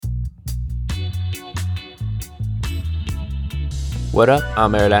What up?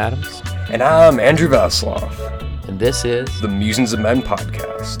 I'm Aaron Adams. And I'm Andrew Vaslov. And this is the Musings of Men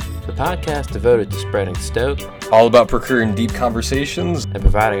podcast. The podcast devoted to spreading stoke, all about procuring deep conversations, and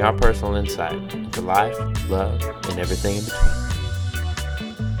providing our personal insight into life, love, and everything in between.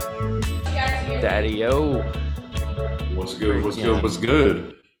 Daddy-o. What's good? What's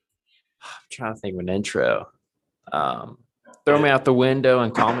good? I'm trying to think of an intro. Throw me out the window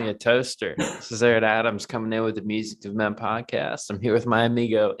and call me a toaster. This is Aaron Adams coming in with the Music of Men podcast. I'm here with my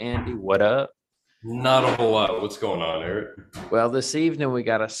amigo, Andy. What up? Not a whole lot. What's going on, Eric? Well, this evening we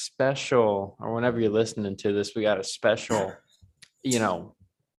got a special, or whenever you're listening to this, we got a special,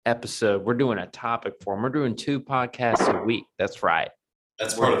 episode. We're doing a topic for them. We're doing 2 podcasts a week. That's right.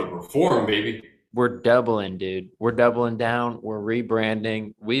 That's part of the reform, baby. We're doubling, dude. We're doubling down. We're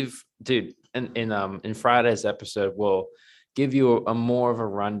rebranding. In Friday's episode, we'll give you a more of a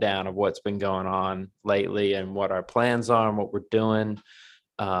rundown of what's been going on lately and what our plans are and what we're doing.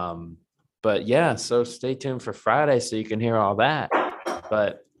 But yeah, so stay tuned for Friday so you can hear all that.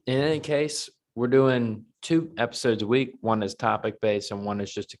 But in any case, we're doing 2 episodes a week. One is topic based and one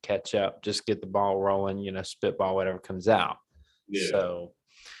is just to catch up, just get the ball rolling, spitball, whatever comes out. Yeah. So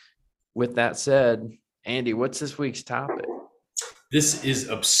with that said, Andy, what's this week's topic? This is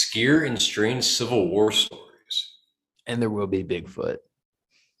obscure and strange Civil War stories. And there will be Bigfoot.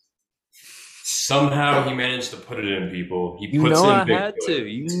 Somehow he managed to put it in people. I had to.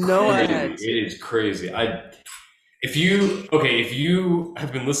 It is crazy. If you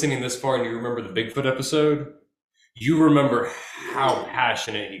have been listening this far and you remember the Bigfoot episode, you remember how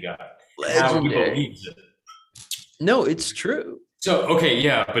passionate he got. Legendary. How he believes it. No, it's true. So, okay,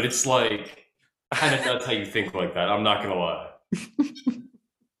 yeah, but it's like kind of nuts how you think like that. I'm not going to lie.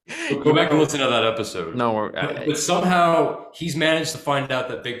 Go back and listen to that episode. No, but somehow he's managed to find out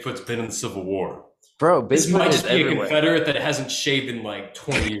that Bigfoot's been in the Civil War. Bro, this might just be a Confederate that hasn't shaved in like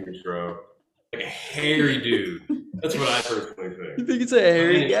 20 years, bro. Like a hairy dude. That's what I personally think. You think it's a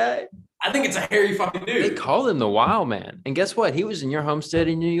hairy guy? I think it's a hairy fucking dude. They call him the Wild Man. And guess what? He was in your homestead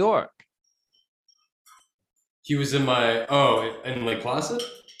in New York. He was in in Lake Placid?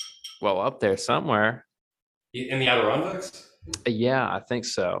 Well, up there somewhere. In the Adirondacks? Yeah, I think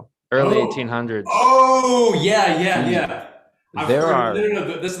so. Early 1800s. Oh, yeah.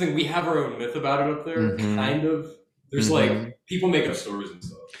 No, this thing, we have our own myth about it up there, kind of. There's like, people make up stories and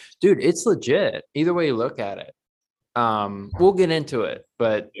stuff. Dude, it's legit. Either way you look at it. We'll get into it,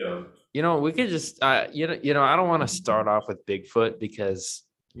 but, we could just, I don't want to start off with Bigfoot because,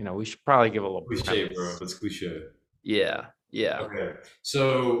 we should probably give a little cliche, bro. It's cliche. Yeah. Okay.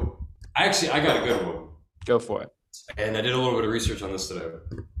 So, I got a good one. Go for it. And I did a little bit of research on this today.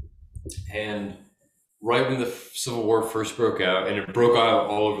 And right when the Civil War first broke out, and it broke out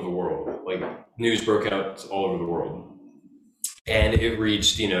all over the world, like news broke out all over the world, and it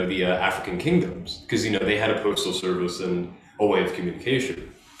reached, the African kingdoms, because, they had a postal service and a way of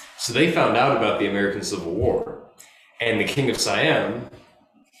communication. So they found out about the American Civil War, and the King of Siam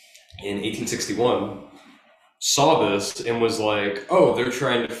in 1861 saw this and was like, oh, they're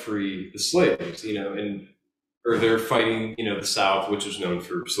trying to free the slaves, or they're fighting, the South, which was known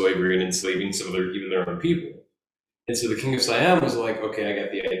for slavery and enslaving some of their own people. And so the King of Siam was like, okay, I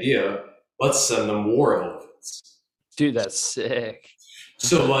got the idea. Let's send them war elephants. Dude, that's sick.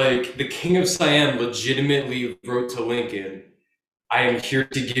 So like the King of Siam legitimately wrote to Lincoln, I am here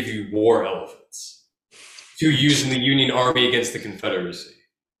to give you war elephants to use in the Union Army against the Confederacy.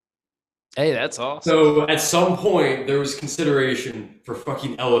 Hey, that's awesome. So at some point, there was consideration for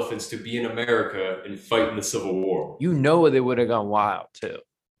fucking elephants to be in America and fight in the Civil War. They would have gone wild, too.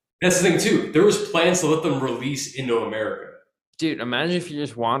 That's the thing, too. There was plans to let them release into America. Dude, imagine if you're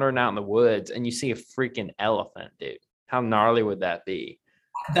just wandering out in the woods and you see a freaking elephant, dude. How gnarly would that be?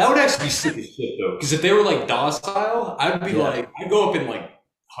 That would actually be sick as shit, though. Because if they were, like, docile, I'd go up and, like,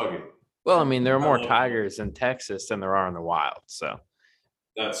 hug it. Well, I mean, there are more tigers in Texas than there are in the wild, so.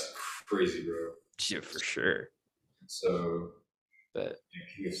 That's crazy, bro. Yeah, for sure. So, but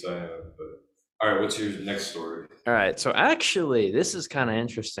King of Siam. But all right, what's your next story? All right, so actually, this is kind of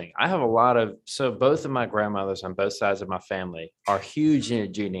interesting. I have both of my grandmothers on both sides of my family are huge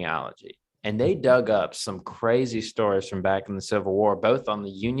in genealogy, and they dug up some crazy stories from back in the Civil War, both on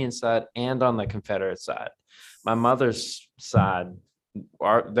the Union side and on the Confederate side. My mother's side,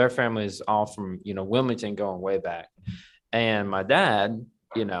 their family is all from Wilmington, going way back, and my dad,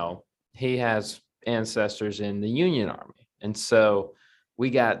 he has ancestors in the Union Army. And so we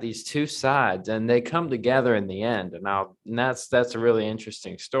got these 2 sides and they come together in the end. And that's a really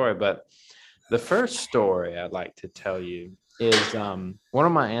interesting story. But the first story I'd like to tell you is one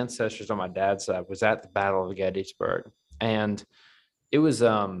of my ancestors on my dad's side was at the Battle of Gettysburg. And it was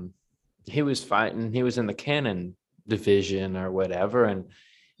he was fighting. He was in the cannon division or whatever, and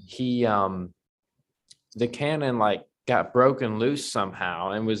he the cannon like got broken loose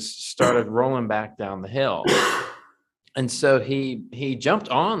somehow and was started rolling back down the hill. And so he jumped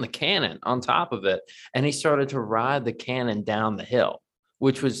on the cannon on top of it, and he started to ride the cannon down the hill,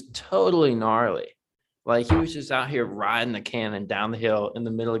 which was totally gnarly. Like he was just out here riding the cannon down the hill in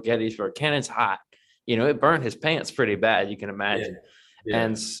the middle of Gettysburg. Cannon's hot, it burned his pants pretty bad, you can imagine. Yeah.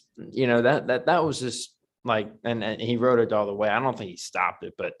 And that was just like, and he rode it all the way. I don't think he stopped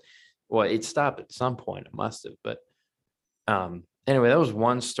it, but well, it stopped at some point. It must have, but anyway, that was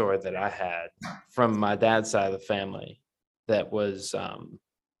one story that I had from my dad's side of the family that was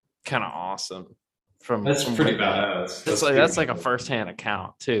kind of awesome. That's pretty badass. That's like a firsthand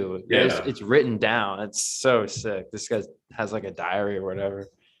account too. Yeah. It's written down. It's so sick. This guy has like a diary or whatever.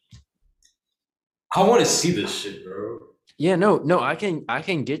 I want to see this shit, bro. Yeah, no, I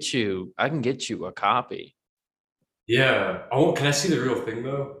can get you a copy. Yeah. Can I see the real thing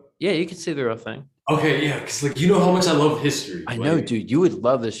though? Yeah, you can see the real thing. Okay, yeah, because like you know how much I love history. I know, dude. You would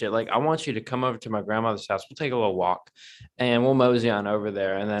love this shit. Like, I want you to come over to my grandmother's house. We'll take a little walk, and we'll mosey on over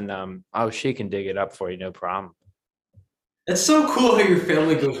there, and then she can dig it up for you, no problem. It's so cool how your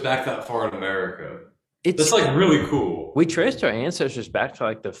family goes back that far in America. That's like really cool. We traced our ancestors back to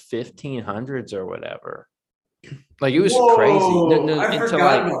like the 1500s or whatever. Like it was Whoa, crazy. I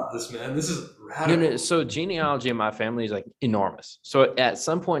forgot about this, man. This is radical. So genealogy in my family is like enormous. So at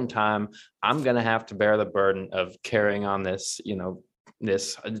some point in time, I'm gonna have to bear the burden of carrying on this,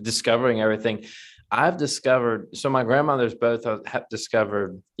 this discovering everything. I've discovered. So my grandmothers both have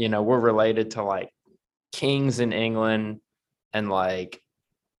discovered. We're related to like kings in England and like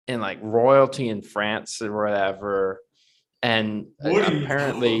royalty in France or whatever. And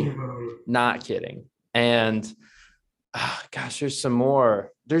apparently, not kidding. And gosh, there's some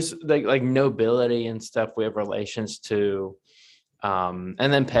more. There's like nobility and stuff we have relations to, and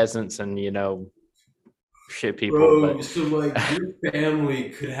then peasants and shit people. Bro, so like your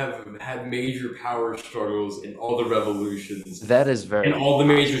family could have had major power struggles in all the revolutions. That is very and all the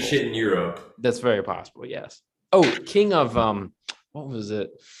major shit in Europe. That's very possible. Yes. Oh, king of what was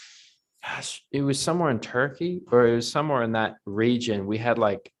it? Gosh, it was somewhere in Turkey or it was somewhere in that region. We had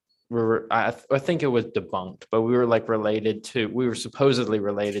like. I think it was debunked, but we were supposedly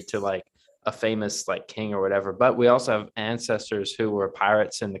related to like a famous like king or whatever. But we also have ancestors who were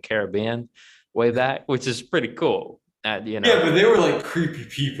pirates in the Caribbean way back, which is pretty cool. Yeah, but they were like creepy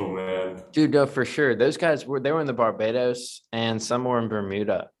people, man. Dude, no, for sure. Those guys were in the Barbados and some were in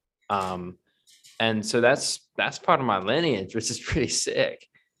Bermuda. And so that's part of my lineage, which is pretty sick.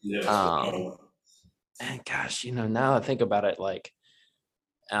 Yeah. And gosh, now I think about it, like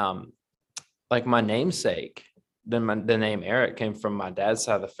my namesake, the name Eric came from my dad's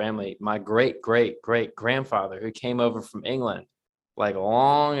side of the family. My great grandfather who came over from England like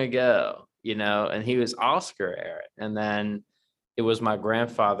long ago, and he was Oscar Eric. And then it was my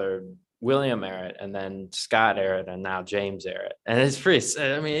grandfather, William Eric, and then Scott Eric, and now James Eric. And it's pretty,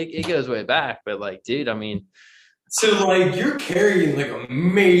 it goes way back, but like, dude, so like you're carrying like a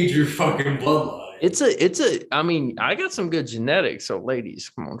major fucking bloodline. I got some good genetics. So ladies,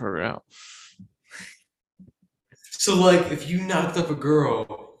 come on, figure it out. So like if you knocked up a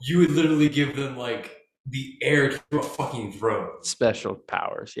girl, you would literally give them like the heir to a fucking throne. Special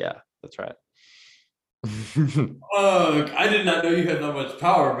powers. Yeah, that's right. I did not know you had that much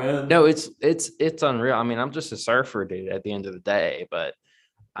power, man. No, it's unreal. I'm just a surfer dude at the end of the day, but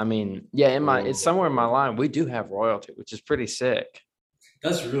it's somewhere in my line. We do have royalty, which is pretty sick.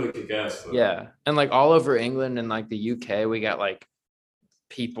 That's really kick-ass, though. Yeah, and like all over England and like the UK, we got like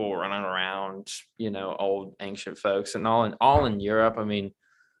people running around, old ancient folks, and all in Europe. You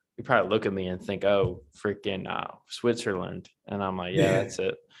probably look at me and think, oh, freaking Switzerland, and I'm like, yeah, that's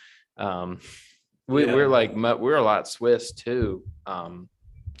it. We're a lot Swiss too,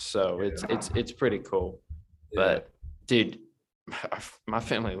 so it's pretty cool. But dude, my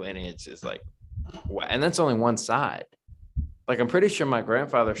family lineage is like, wow, and that's only one side. Like, I'm pretty sure my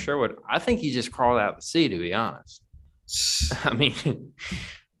grandfather Sherwood, I think he just crawled out of the sea, to be honest.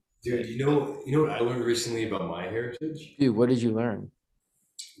 Dude, you know what I learned recently about my heritage? Dude, what did you learn?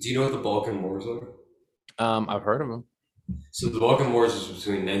 Do you know what the Balkan Wars are? I've heard of them. So the Balkan Wars was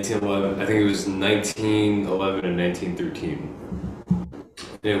between 1911, I think it was 1911 and 1913.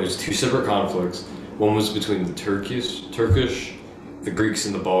 And it was two separate conflicts. One was between the Turkish, the Greeks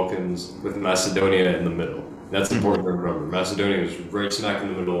in the Balkans, with Macedonia in the middle. That's important to remember. Macedonia was right smack in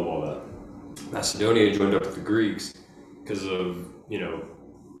the middle of all that. Macedonia joined up with the Greeks because of,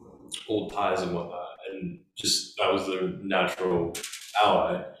 old ties and whatnot. And just, that was their natural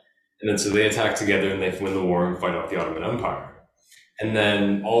ally. And then so they attack together and they win the war and fight off the Ottoman Empire. And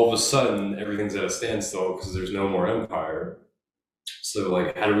then all of a sudden, everything's at a standstill because there's no more empire. So,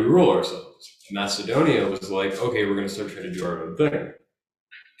 like, how do we rule ourselves? Macedonia was like, okay, we're going to start trying to do our own thing.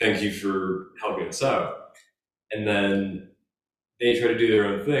 Thank you for helping us out. And then they try to do their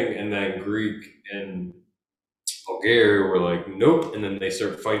own thing, and then Greek and Bulgaria were like, nope. And then they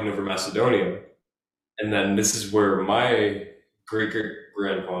start fighting over Macedonia. And then this is where my great great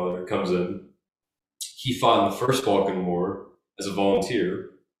grandfather comes in. He fought in the first Balkan War as a volunteer.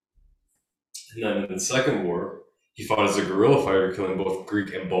 And then in the second war, he fought as a guerrilla fighter, killing both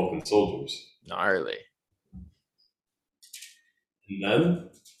Greek and Balkan soldiers. Gnarly. And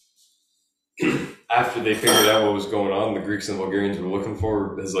then, after they figured out what was going on, the Greeks and Bulgarians were looking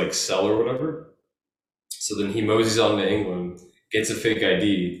for his like cell or whatever. So then he moseys on to England, gets a fake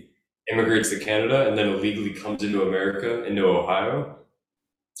ID, immigrates to Canada, and then illegally comes into America, into Ohio,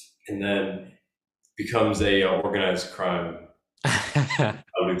 and then becomes a organized crime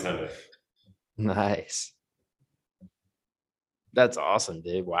lieutenant. Nice. That's awesome,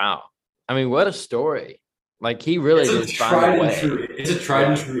 dude. Wow. I mean, what a story. Like he really It's did find a way. it's a tried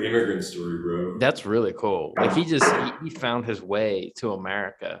and true immigrant story, bro. That's really cool. Like he found his way to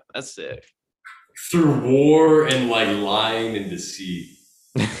America. That's sick. Through war and like lying and deceit.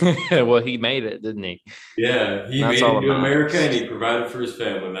 Well, he made it, didn't he? Yeah, he That's made all it that to America matters. and he provided for his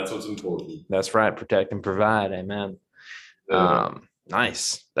family, and that's what's important. That's right. Protect and provide. Amen. Uh,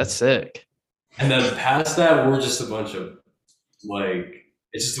 Nice. That's sick. and then past that, we're just a bunch of like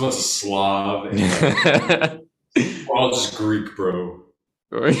it's just a bunch of Slav and like, we're all just Greek, bro.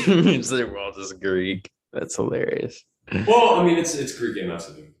 We're all just Greek. That's hilarious. Well, I mean, it's Greek and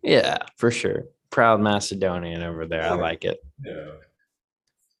Macedonian. Yeah, for sure. Proud Macedonian over there. I like it.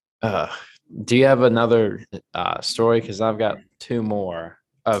 Yeah. Do you have another story? Because I've got two more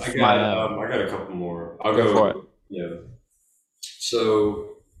of my own. I got a couple more. I'll Go for it. Yeah. So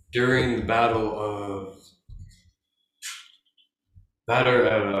during the battle at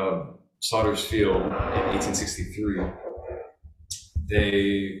Sotter's Field in 1863,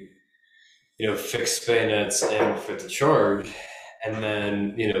 they fixed bayonets and fit the charge, and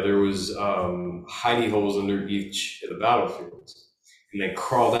then there was hidey holes under each of the battlefields, and they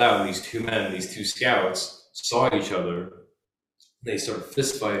crawled out. And these two men, these two scouts, saw each other. They started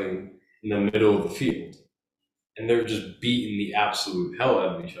fist fighting in the middle of the field, and they're just beating the absolute hell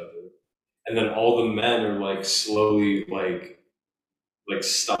out of each other. And then all the men are like slowly like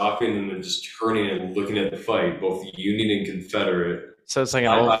stopping and then just turning and looking at the fight, both Union and Confederate, So it's like an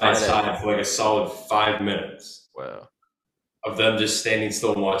side old by fight. side for like a solid 5 minutes Wow. of them just standing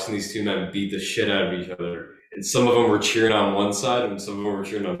still and watching these two men beat the shit out of each other. And some of them were cheering on one side and some of them were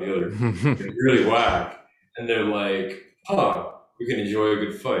cheering on the other. It's really whack. And they're like, huh, we can enjoy a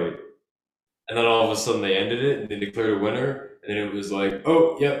good fight. And then all of a sudden they ended it and they declared a winner. And then it was like,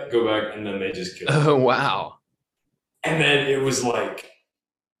 oh, yep, go back. And then they just killed Oh, wow. And then it was like,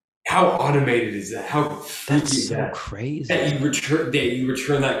 how automated is that? How freaky That's is so that? crazy. That you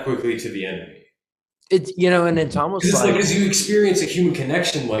return that quickly to the enemy. It's and it's almost Because like because you experience a human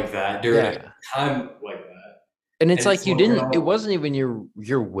connection like that during Yeah. a time like that. and it's And like it's you like, didn't. well- It wasn't even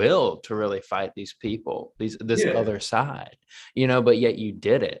your will to really fight these people, this Yeah. other side, but yet you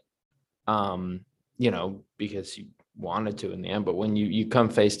did it, because you wanted to in the end. But when you come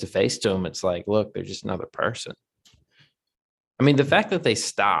face to face to them, it's like, look, they're just another person. I mean, the fact that they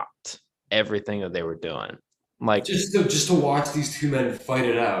stopped everything that they were doing, like, Just to watch these two men fight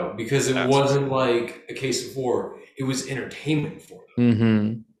it out, because it That's wasn't like a case of war. It was entertainment for them.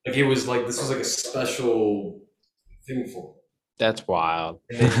 mhm, Like it was like this was like a special thing for them. that's wild.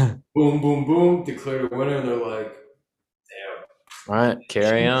 And then boom, boom, boom, declared a winner, and they're like, damn. Right,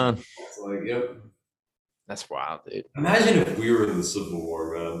 carry on. It's like, yep. That's wild, dude. Imagine if we were in the Civil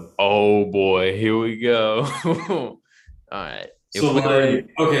War, man. Oh boy, here we go. All right. If So we were in- like,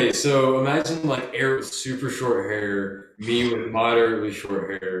 okay, so imagine like Eric with super short hair, me with moderately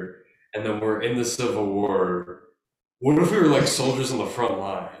short hair, and then we're in the Civil War. What if we were like soldiers on the front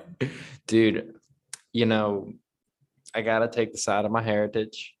line? dude, I gotta take the side of my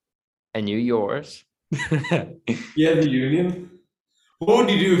heritage and you yours. Yeah, the Union. What would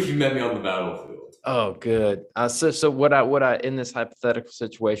you do if you met me on the battlefield? Oh, good. So would I in this hypothetical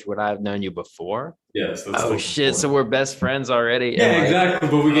situation, would I have known you before? Yes, that's Oh the shit! So point. we're best friends already. Yeah, and, like, exactly.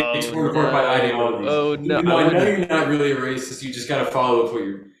 But we get oh, torn apart by no. ideologies. Oh, no, You know, I I know wouldn't- you're not really a racist. You just got to follow with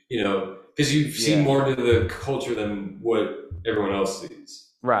what because you've seen Yeah. more into the culture than what everyone else sees.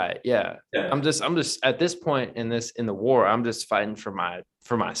 Right. Yeah. Yeah. I'm just at this point in the war, I'm just fighting for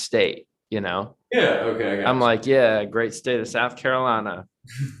my state. you know. Yeah, okay, I I'm got you. like, yeah, great state of South Carolina,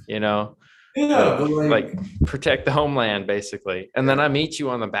 you know, Yeah, but like, protect the homeland basically. And then I meet you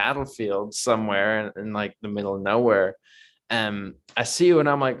on the battlefield somewhere in like the middle of nowhere. And I see you and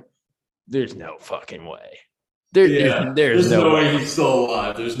I'm like, there's no fucking way. yeah, There's there's no no way way. he's still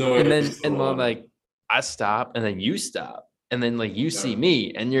alive. There's no way he's And still then alive. like I stop and then you stop. And then like you see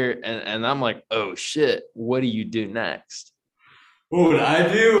me and and I'm like, oh shit, what do you do next? What would I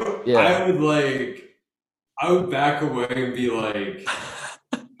do? Yeah. I would back away and be like,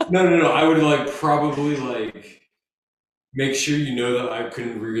 no, no, no. I would like probably like make sure you know that I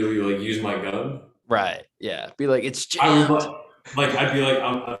couldn't really like use my gun. Right. Yeah. Be like, it's I would jammed. like I'd be like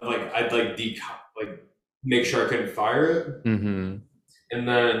I'd like like make sure I couldn't fire it, Mm-hmm. and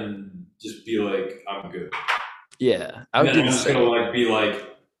then just be like I'm good, Yeah. I and would then do I'm the just gonna same. like be like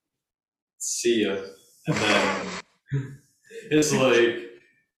see ya, and then it's like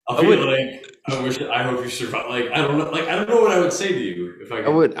I'll I be would like I hope you survive. Like I don't know what I would say to you if I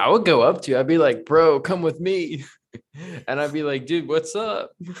could. I would go up to you. I'd be like, bro, come with me. And I'd be like, dude, what's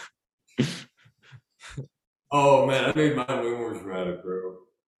up? Oh man, I made mine way more dramatic, bro.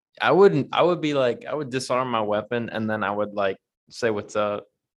 I would be like, I would disarm my weapon and then I would like say what's up.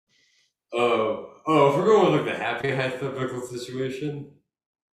 Oh, if we're going with like the happy hypothetical situation,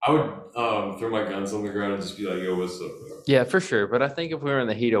 I would throw my guns on the ground and just be like, "Yo, what's up, bro?" Yeah, for sure. But I think if we were in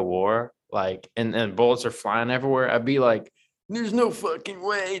the heat of war, like and bullets are flying everywhere, I'd be like, there's no fucking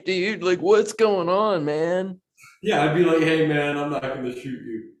way, dude. Like, what's going on, man? Yeah, I'd be like, "Hey, man, I'm not gonna shoot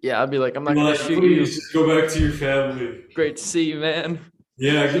you." Yeah, I'd be like, I'm Be not gonna like, shoot "Please, you. just go back to your family." Great to see you, man.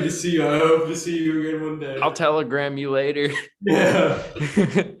 Yeah, good to see you. I hope to see you again one I'll day. telegram you later. Yeah.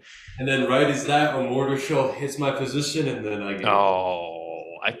 And then right as that, a mortar shell hits my position, and then I get it.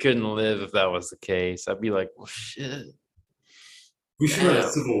 Oh, I couldn't live if that was the case. I'd be like, well, shit. We should write a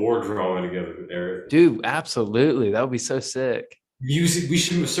Damn. Civil War drama together, Eric. Dude, absolutely. That would be so sick. Music. We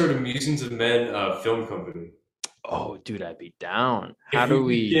should start a Musings of Men film company. Oh, dude, I'd be down. How If do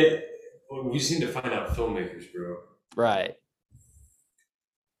we could we? get, well, we just need to find out filmmakers, bro. Right.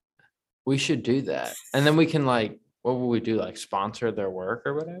 We should do that. And then we can like, what will we do? Like sponsor their work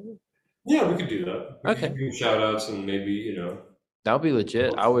or whatever? Yeah, we could do that. We could Okay. do shout outs and maybe, you know. That would be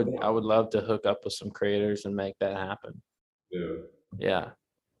legit. I would love to hook up with some creators and make that happen. Yeah. Yeah.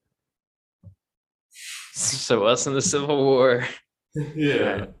 So us in the Civil War.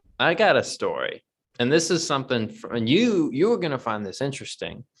 Yeah. I got a story. And this is something from, and you were gonna find this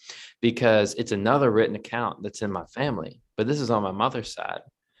interesting because it's another written account that's in my family, but this is on my mother's side.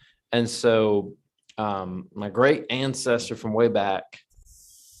 And so my great ancestor from way back,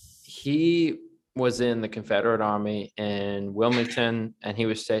 he was in the Confederate Army in Wilmington and he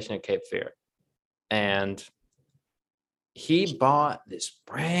was stationed at Cape Fear. And he bought this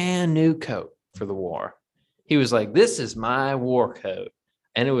brand new coat for the war. He was like, this is my war coat.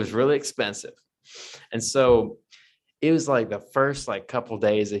 And it was really expensive. And so it was like the first like couple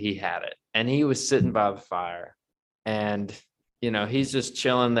days that he had it. And he was sitting by the fire. And, you know, he's just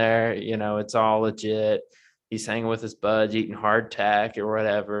chilling there. You know, it's all legit. He's hanging with his buds, eating hardtack or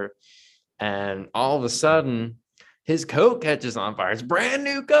whatever. And all of a sudden, his coat catches on fire. It's brand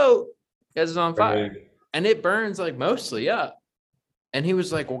new coat catches on fire. Right. And it burns like mostly up. And he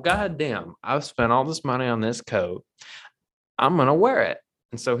was like, well, goddamn, I've spent all this money on this coat. I'm going to wear it.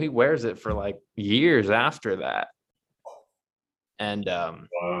 And so he wears it for like years after that. And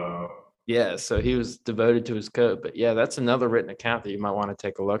Wow. yeah, so he was devoted to his coat. But yeah, that's another written account that you might want to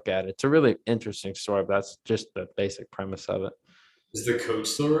take a look at. It's a really interesting story, but that's just the basic premise of it. Is the coach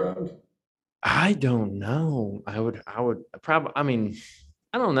still around? I don't know. I would probably, I mean,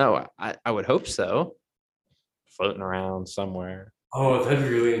 I don't know. I would hope so. Floating around somewhere. Oh, that'd be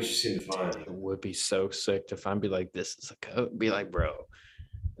really interesting to find. It would be so sick to find, be like, this is a coat. Be like, bro,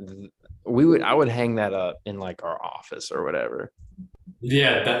 I would hang that up in like our office or whatever.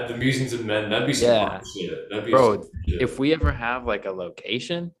 Yeah, that the Musings of Men, that'd be some Yeah, fun shit. That'd be bro, some shit. if we ever have like a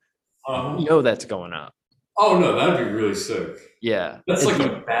location, you Uh-huh. know that's going up. Oh no, that'd be really sick. Yeah. That's And like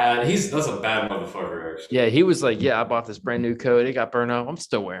a bad that's a bad motherfucker actually. yeah, he was like, yeah, I bought this brand new coat. It got burned up. I'm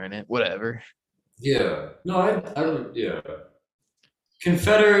still wearing it. Whatever. Yeah. No, I would yeah.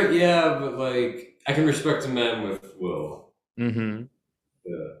 Confederate, yeah, but like I can respect a man with will. Mm-hmm.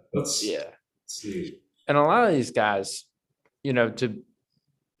 Yeah. Yeah. That's neat. And a lot of these guys, you know,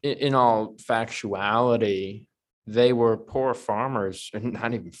 in all factuality, they were poor farmers, and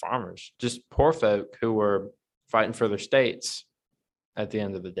not even farmers, just poor folk who were fighting for their states at the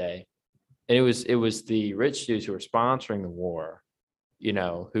end of the day. And it was the rich dudes who were sponsoring the war, you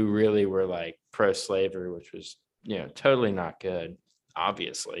know, who really were like pro-slavery, which was, you know, totally not good,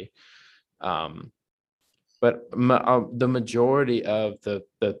 obviously. Um, but the majority of the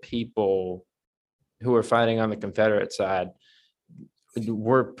people who were fighting on the Confederate side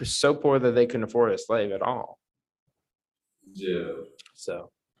were so poor that they couldn't afford a slave at all. Yeah.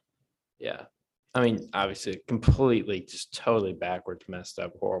 So, yeah. I mean, obviously, completely, just totally backwards, messed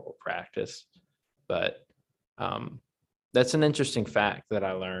up, horrible practice. But that's an interesting fact that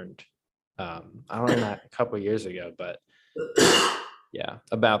I learned. I learned that a couple of years ago, but yeah,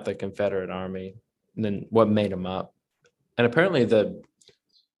 about the Confederate Army and then what made them up. And apparently, the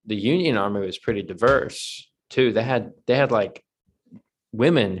Union Army was pretty diverse too. They had like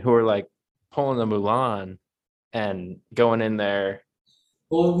women who were like pulling the Mulan and going in there.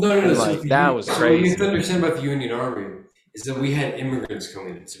 Well, no, no, no. And like that was So what you have to crazy. understand about the Union Army is that we had immigrants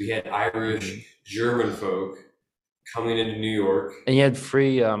coming in. So we had Irish, Mhm. German folk coming into New York. And you had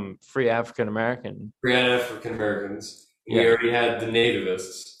free African American. We had African Americans. We Yeah. already had the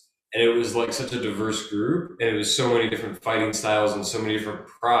nativists. And it was like such a diverse group. And it was so many different fighting styles and so many different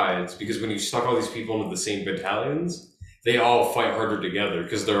prides. Because when you stuck all these people into the same battalions, they all fight harder together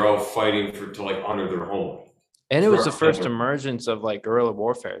because they're all fighting to like honor their home. And it was the first emergence of like guerrilla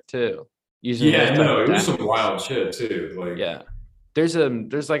warfare too, using those Yeah, type no, of it was some tactics. wild shit too. Like, Yeah.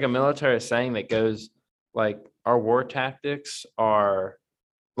 There's like a military saying that goes like our war tactics are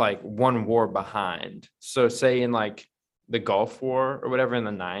like one war behind. So say in like the Gulf War or whatever in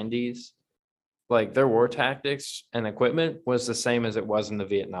the 90s, like their war tactics and equipment was the same as it was in the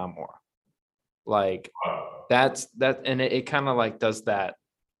Vietnam War. Like that's that, and it kind of like does that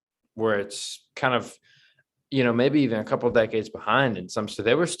where it's kind of, maybe even a couple decades behind in some. So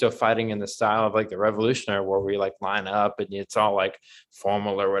they were still fighting in the style of like the Revolutionary War, where you like line up and it's all like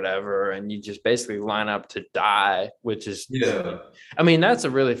formal or whatever, and you just basically line up to die, which is, yeah, I mean, that's a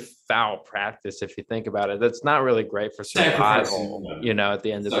really foul practice if you think about it. That's not really great for survival, sacrificing, at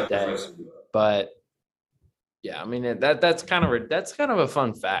the end of the day. sacrificing. But yeah, I mean that's kind of a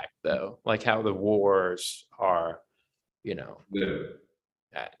fun fact though, like how the wars are, you know,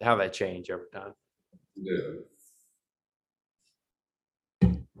 Yeah, how they change over time. yeah.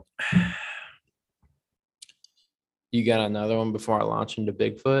 You got another one before I launch into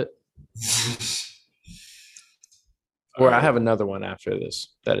Bigfoot? All Or I right, have another one after this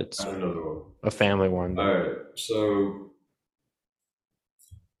that I it's have another one. a family one. All right, so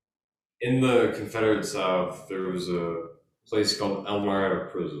in the Confederate South, there was a place called Elmira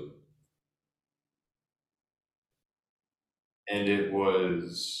Prison, and it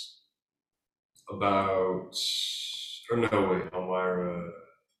was about, or no, wait, Elmira.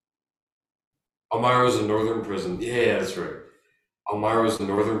 Elmira was a northern prison. Yeah, that's right. Elmira was a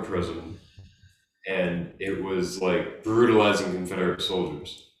northern prison, and it was like brutalizing Confederate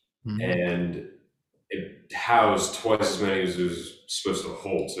soldiers. Mhm. And it housed twice as many as it was supposed to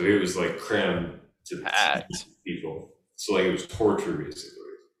hold. So it was like crammed to the teeth Packed. people. So like it was torture basically.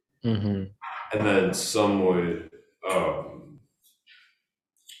 Mm-hmm. And then some would,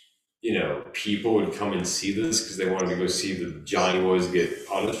 people would come and see this because they wanted to go see the Johnny Boys get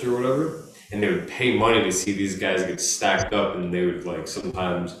punished or whatever. And they would pay money to see these guys get stacked up, and they would like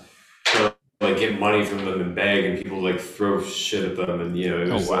sometimes like get money from them and beg, and people like throw shit at them, and it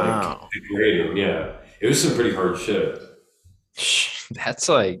Oh was like wow. degrading. Yeah, it was some pretty hard shit.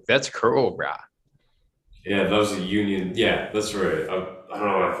 That's cruel, bro. Yeah, that was a union. Yeah, that's right. I don't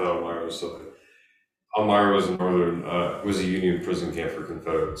know why I thought Elmira was something. Elmira was was a union prison camp for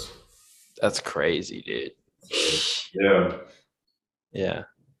Confederates. That's crazy, dude. So, yeah. Yeah.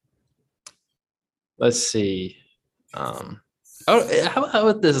 Let's see. How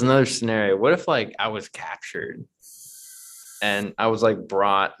about this another scenario? What if like I was captured and I was like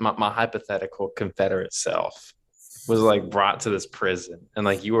brought my hypothetical Confederate self was like brought to this prison, and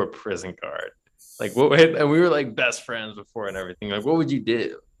like you were a prison guard. Like and we were like best friends before and everything. Like what would you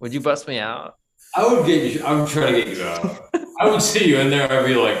do? Would you bust me out? I would get you. I would try to get you out. I would see you in there. I'd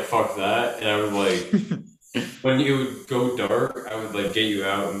be like, "Fuck that," and I would like, when you would go dark, I would like get you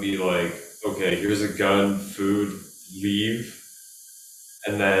out and be like, "Okay, here's a gun, food, leave,"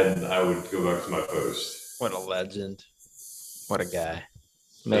 and then I would go back to my post. What a legend. What a guy.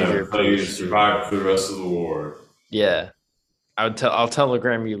 And I Major would tell you to appreciate. survive for the rest of the war. Yeah. I'll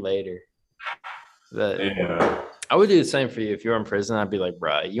telegram you later. That Yeah, I would do the same for you if you were in prison. I'd be like,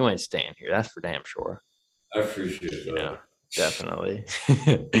 bro, you ain't staying here. That's for damn sure. I appreciate Yeah, that. definitely.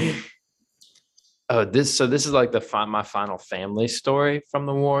 This is like my final family story from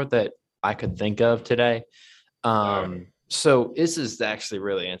the war that I could think of today. All right. So this is actually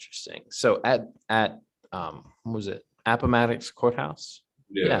really interesting. So at what was it, Appomattox Courthouse?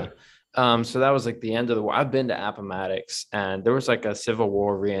 Yeah. Yeah. So that was like the end of the war. I've been to Appomattox, and there was like a Civil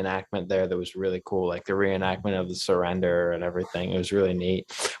War reenactment there that was really cool, like the reenactment of the surrender and everything. It was really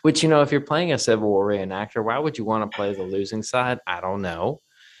neat. Which, if you're playing a Civil War reenactor, why would you want to play the losing side? I don't know.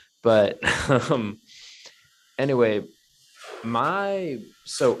 But anyway, my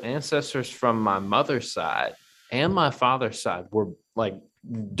ancestors from my mother's side and my father's side were like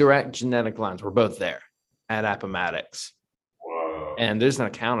direct genetic lines. Were both there at Appomattox. Wow. And there's an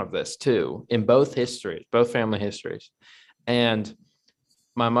account of this too in both histories, both family histories. And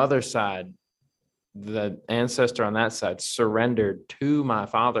my mother's side, the ancestor on that side surrendered to my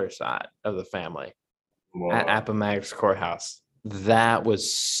father's side of the family at Wow. Appomattox Courthouse. That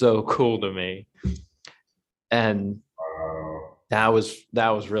was so cool to me. And Wow. that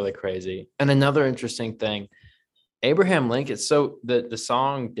was really crazy. And another interesting thing, Abraham Lincoln. So the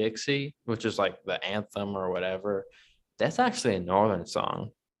song Dixie, which is like the anthem or whatever, that's actually a Northern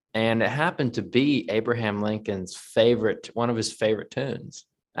song. And it happened to be Abraham Lincoln's one of his favorite tunes,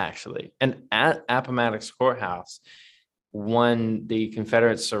 actually. And at Appomattox Courthouse, when the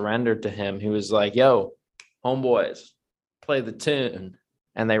Confederates surrendered to him, he was like, yo, homeboys, play the tune.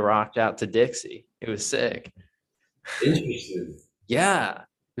 And they rocked out to Dixie. It was sick. Interesting. Yeah.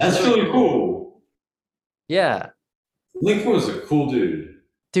 It was That's really really cool. Yeah. Lincoln was a cool dude.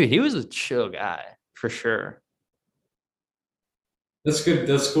 Dude, he was a chill guy for sure. That's good.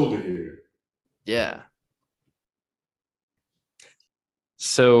 That's cool to hear. Yeah.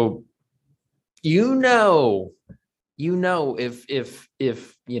 So you know, if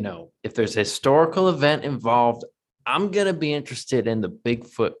there's a historical event involved, I'm gonna be interested in the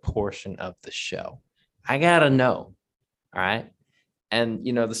Bigfoot portion of the show. I gotta know. All right. And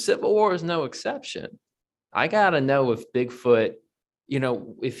the Civil War is no exception. I gotta know if Bigfoot,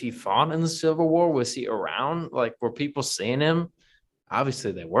 if he fought in the Civil War, was he around? Like, were people seeing him?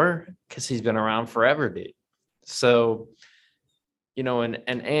 Obviously they were, because he's been around forever, dude. So, and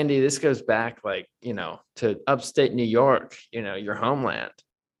Andy, this goes back like, to upstate New York, your homeland.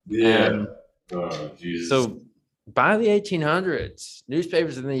 Yeah. And Oh, Jesus. so by the 1800s,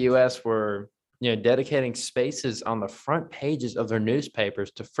 newspapers in the US were, dedicating spaces on the front pages of their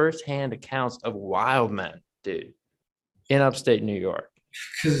newspapers to firsthand accounts of wild men, dude, in upstate New York.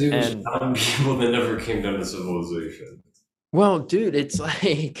 Because it was And found people that never came down to civilization. well, dude, it's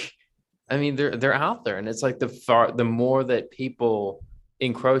like, I mean, they're out there, and it's like the more that people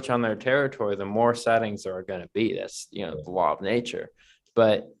encroach on their territory, the more sightings there are going to be. That's the law of nature.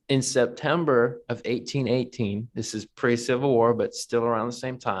 But in September of 1818, this is pre-Civil War, but still around the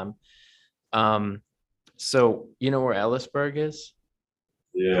same time. So you know where Ellisburg is?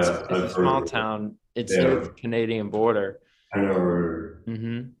 It's Yeah, it's a I've heard small of it. town. It's near Yeah, the Canadian border. I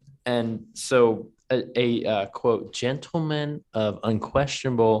know. And so a quote, gentleman of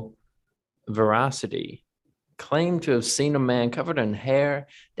unquestionable veracity claimed to have seen a man covered in hair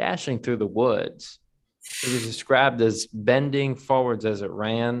dashing through the woods. It was described as bending forwards as it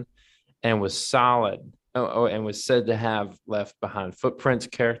ran and was solid. And was said to have left behind footprints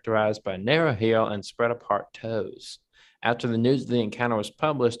characterized by narrow heel and spread apart toes. After the news of the encounter was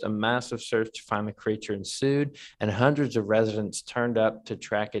published, a massive search to find the creature ensued, and hundreds of residents turned up to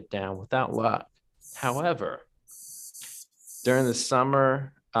track it down without luck. However, during the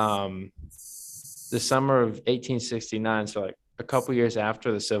summer of 1869, so like a couple years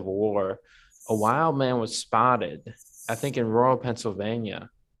after the Civil War, a wild man was spotted, I think in rural Pennsylvania,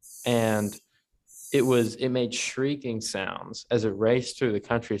 and it made shrieking sounds as it raced through the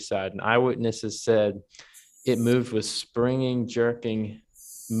countryside, and eyewitnesses said it moved with springing, jerking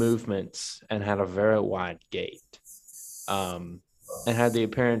movements and had a very wide gait, and had the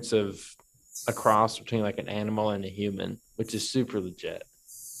appearance of a cross between like an animal and a human, which is super legit.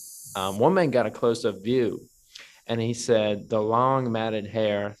 One man got a close-up view, and he said the long matted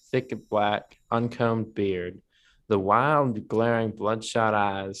hair, thick and black, uncombed beard, the wild, glaring, bloodshot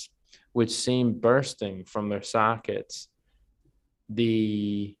eyes, which seemed bursting from their sockets,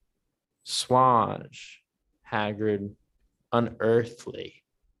 the swage, haggard, unearthly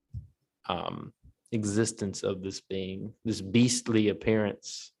existence of this being, this beastly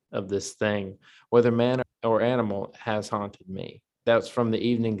appearance of this thing, whether man or animal, has haunted me. That's from the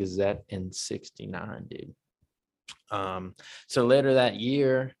Evening Gazette in '69, dude. So later that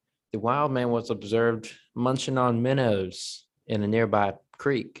year, the wild man was observed munching on minnows in a nearby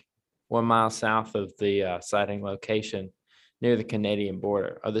creek, 1 mile south of the sighting location near the Canadian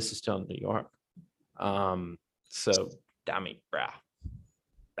border. Oh, this is still in New York. So, I mean, bro,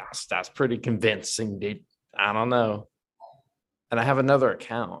 that's pretty convincing, dude. I don't know. And I have another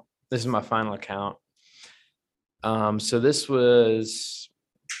account. This is my final account. So this was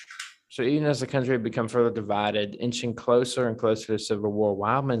So even as the country had become further divided, inching closer and closer to civil war,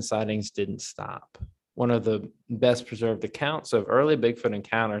 wildman sightings didn't stop. One of the best preserved accounts of early Bigfoot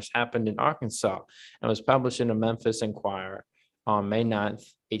encounters happened in Arkansas and was published in the Memphis Inquirer on May 9th,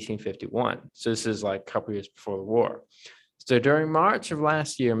 1851. So this is like a couple years before the war. So during March of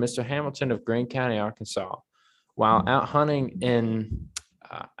last year, Mr. Hamilton of Greene County, Arkansas, while out hunting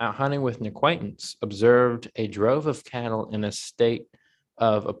with an acquaintance, observed a drove of cattle in a state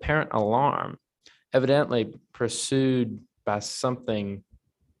of apparent alarm, evidently pursued by something,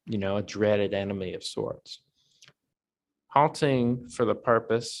 a dreaded enemy of sorts. Halting for the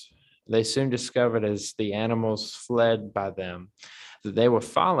purpose, they soon discovered as the animals fled by them that they were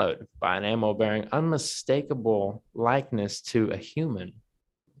followed by an animal bearing unmistakable likeness to a human.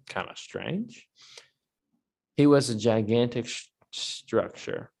 Kind of strange. He was a gigantic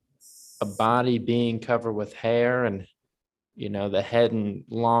structure, a body being covered with hair and, the head and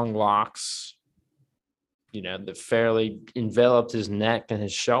long locks, that fairly enveloped his neck and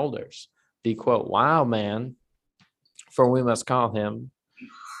his shoulders. The quote, wild man, for we must call him,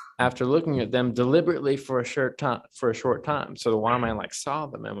 after looking at them deliberately for a short time. So the wild man saw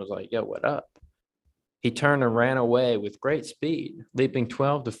them and was like, yo, what up? He turned and ran away with great speed, leaping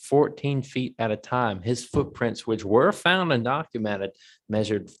 12 to 14 feet at a time. His footprints, which were found and documented,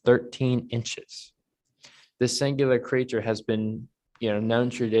 measured 13 inches. This singular creature has been, known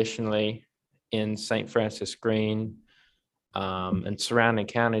traditionally in St. Francis Green and surrounding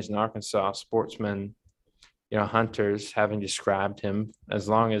counties in Arkansas. Sportsmen, hunters having described him as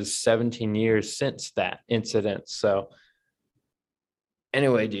long as 17 years since that incident. So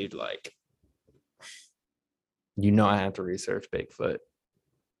anyway, dude, I have to research Bigfoot.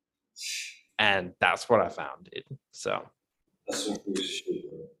 And that's what I found, dude. So That's some cool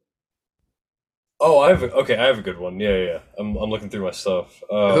shit, bro. Oh, I have a good one. Yeah. I'm looking through my stuff.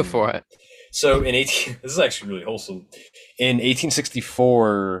 Go for it. So this is actually really wholesome. In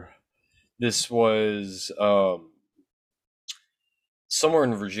 1864, this was somewhere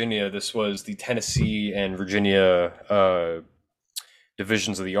in Virginia. This was the Tennessee and Virginia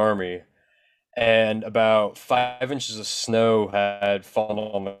divisions of the Army, and about 5 inches of snow had fallen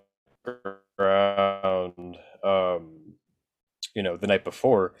on the ground, the night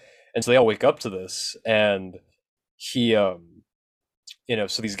before, and so they all wake up to this, and he, so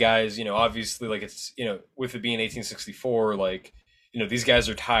these guys, obviously, it's, with it being 1864, these guys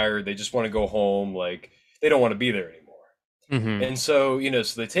are tired, they just want to go home, they don't want to be there anymore. Mm-hmm. And so,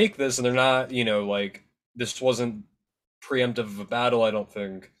 so they take this, and they're not, this wasn't preemptive of a battle, I don't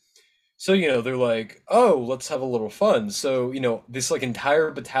think. So, they're like, oh, let's have a little fun. So, this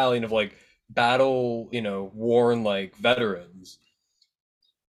entire battalion of battle, worn veterans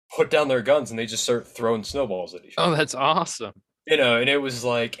put down their guns and they just start throwing snowballs at each other. Oh, that's awesome. And it was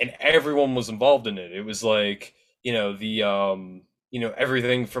and everyone was involved in it. It was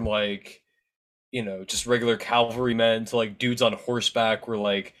everything from just regular cavalrymen to dudes on horseback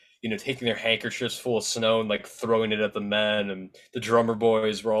were taking their handkerchiefs full of snow and throwing it at the men, and the drummer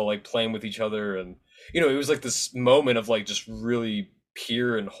boys were all playing with each other, and it was this moment of just really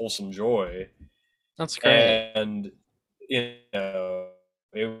pure and wholesome joy. That's great. And it was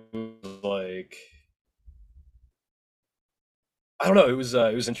I don't know, it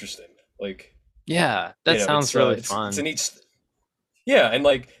was interesting. Yeah, that sounds really fun. It's a neat yeah, and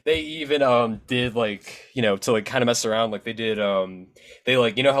they even did to kind of mess around, they did they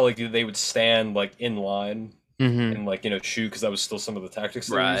how they would stand in line Mm-hmm. and shoot, because that was still some of the tactics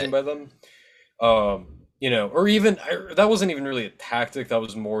they were Right. using by them. Or even that wasn't even really a tactic, that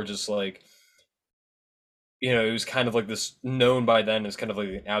was more just it was kind of this known by then as kind of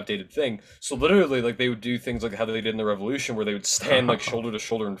an outdated thing. So literally they would do things how they did in the Revolution, where they would stand shoulder to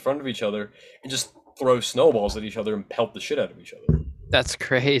shoulder in front of each other and just throw snowballs at each other and pelt the shit out of each other. That's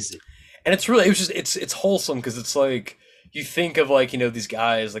crazy. And it's wholesome, because it's you think of these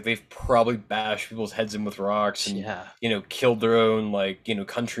guys, they've probably bashed people's heads in with rocks and killed their own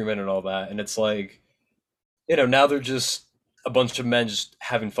countrymen and all that, and it's now they're just a bunch of men just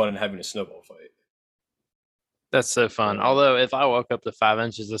having fun and having a snowball fight. That's so fun. Although if I woke up to 5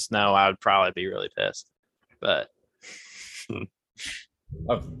 inches of snow, I would probably be really pissed. But I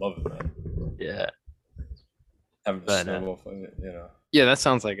would love it, man. Yeah. Having a snowball fight, Yeah, that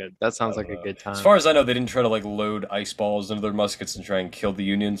sounds like a good time. As far as I know, they didn't try to load ice balls into their muskets and try and kill the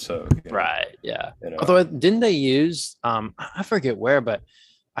Union. So right, yeah. Although didn't they use I forget where, but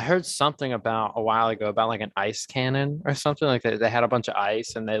I heard something about a while ago about an ice cannon or something like that. They had a bunch of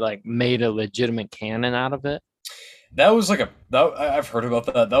ice and they made a legitimate cannon out of it. That was I've heard about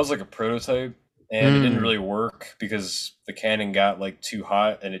that. That was a prototype. and it didn't really work because the cannon got like too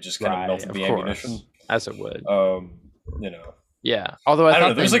hot and it just kind of melted the ammunition, as it would. You know. Yeah, although I don't thought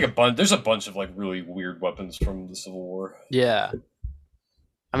know. There's like a bunch of like really weird weapons from the Civil War. Yeah,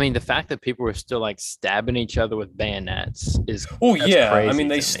 I mean, the fact that people were still like stabbing each other with bayonets is yeah. I crazy mean,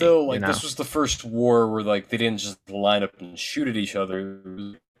 they to still me, like this was the first war where like they didn't just line up and shoot at each other. It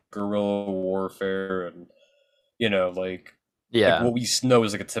was guerrilla warfare, and you know, like what we know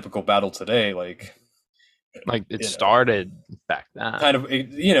is like a typical battle today. Like it started back then. Kind of,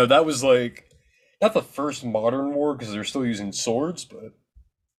 you know, that was like not the first modern war because they're still using swords, but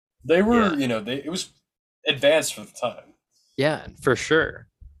they were, you know, it was advanced for the time. Yeah, for sure.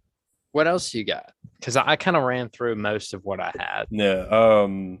 What else you got? Because I kind of ran through most of what I had. Yeah.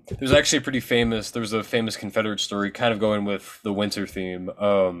 There's actually there was a famous Confederate story kind of going with the winter theme.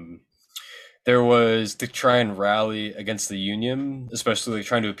 There was to try and rally against the Union, especially like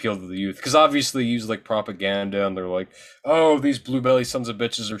trying to appeal to the youth. Because obviously use like propaganda and they're like, oh, these blue-belly sons of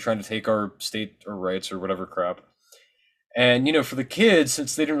bitches are trying to take our state or rights or whatever crap. And, you know, for the kids,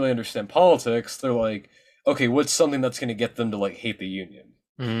 since they didn't really understand politics, they're like, okay, what's something that's going to get them to like hate the Union?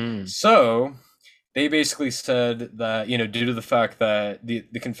 So they basically said that, you know, due to the fact that the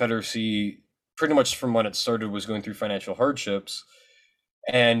Confederacy, pretty much from when it started, was going through financial hardships,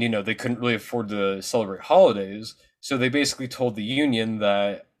 and, you know, they couldn't really afford to celebrate holidays, so they basically told the Union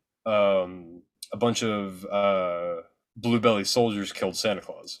that a bunch of blue-belly soldiers killed Santa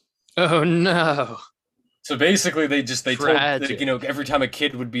Claus. Oh, no. So basically they told, you know, every time a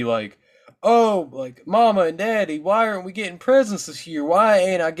kid would be like, oh, like, Mama and Daddy, why aren't we getting presents this year? Why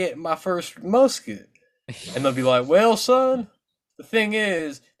ain't I getting my first musket? And they'll be like, well, son, the thing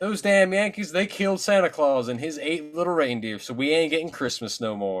is, those damn Yankees, they killed Santa Claus and his 8 little reindeer, so we ain't getting Christmas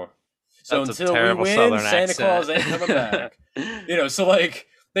no more. So until we win, Santa Claus ain't coming back. You know, so, like,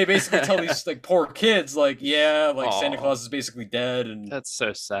 they basically tell these, like, poor kids, like, yeah, like, Santa Claus is basically dead. And that's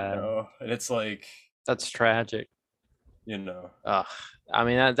so sad. You know, and it's like... That's tragic. You know. I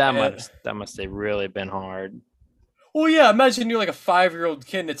mean, that must have really been hard. Well, yeah, imagine you're like a 5-year-old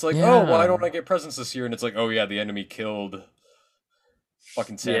kid and it's like, oh, why don't I get presents this year? And it's like, oh, yeah, the enemy killed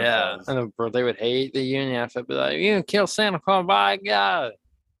fucking Santa Claus. And they would hate the Union after they'd be like, you can kill Santa Claus, by God.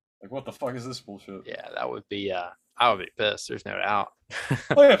 Like, what the fuck is this bullshit? Yeah, that would be, I would be pissed. There's no doubt.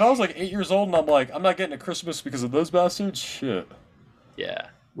 Oh, yeah, if I was like 8 years old and I'm like, I'm not getting a Christmas because of those bastards, shit. Yeah,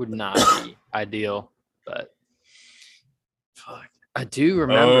 would not be ideal, but fuck. I do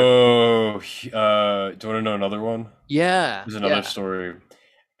remember. Oh, do you want to know another one? Yeah. There's another story.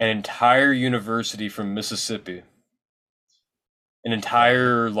 An entire university from Mississippi. An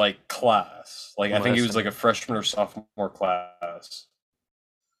entire, like, class. Like, I think it was like a freshman or sophomore class.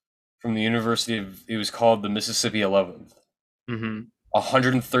 From the University of, it was called the Mississippi 11th.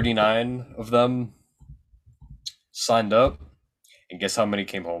 139 of them signed up. And guess how many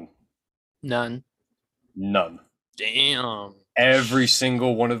came home? None. Damn. Every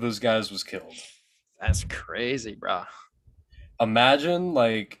single one of those guys was killed. That's crazy, bro. Imagine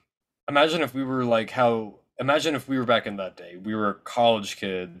if we were imagine if we were back in that day. We were college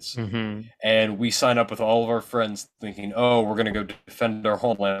kids and we signed up with all of our friends thinking, oh, we're going to go defend our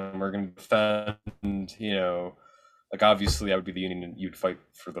homeland. We're going to defend, you know, like obviously that would be the Union and you'd fight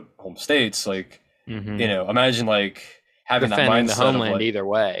for the home states. Like, you know, imagine like having defending that mindset the homeland of, like, either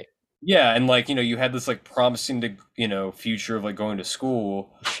way. Yeah, and like, you know, you had this like promising to, you know, future of like going to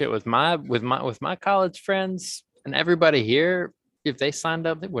school. Shit, with my college friends and everybody here, if they signed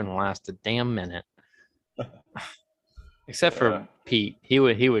up, they wouldn't last a damn minute. Except for Pete. He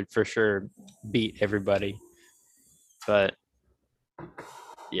would for sure beat everybody. But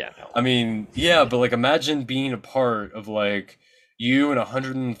yeah, no. I mean, yeah, but like imagine being a part of like you and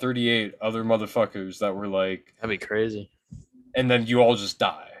 138 other motherfuckers that were like, that'd be crazy. And then you all just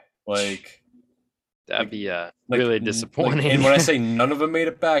die. Like that'd be really disappointing. And when I say none of them made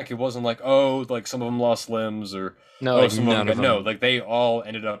it back, it wasn't like, oh, like some of them lost limbs or no, like none of them. No, like they all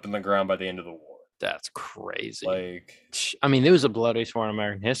ended up in the ground by the end of the war. That's crazy. Like, I mean, there was a bloodiest war in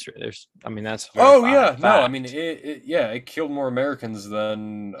American history. That's oh yeah, fact. No, I mean it killed more Americans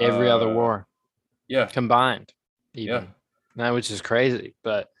than every other war. Yeah, combined. Even. Yeah, which is crazy.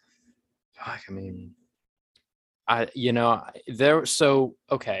 But fuck, I mean.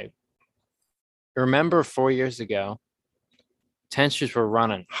 Okay. Remember 4 years ago, tensions were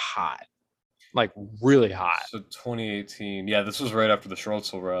running hot, like really hot. So 2018, yeah, this was right after the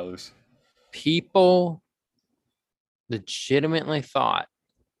Charlottesville rallies. People legitimately thought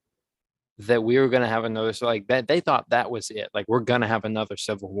that we were going to have another, like that. They thought that was it. Like we're going to have another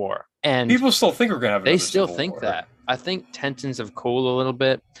civil war, and people still think we're going to have. They still think that. I think tensions have cooled a little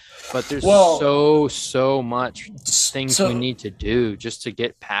bit, but there's Well, so much things we so need to do just to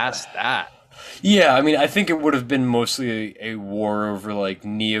get past that. yeah, I mean, I think it would have been mostly a war over like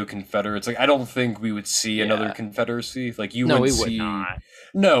neo-Confederates. Like, I don't think we would see another Yeah. Confederacy. Like, you No, wouldn't we would see. not.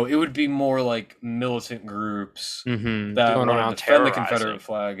 No, it would be more like militant groups that Going want to around defend the terrorizing. Confederate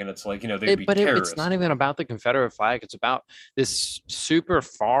flag, and it's like, they'd be It's not terrorists. even about the Confederate flag. It's about this super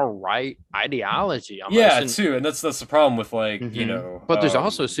far right ideology almost. Yeah, And too, and that's the problem with like, but there's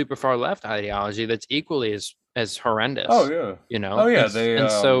also super far left ideology that's equally as oh horrendous. yeah, You oh know, yeah, they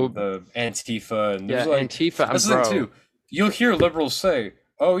and so the Antifa, and yeah, there's like Antifa, that's the thing bro. too. You'll hear liberals say,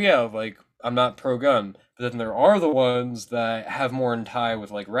 "Oh yeah, like I'm not pro-gun," but then there are the ones that have more in tie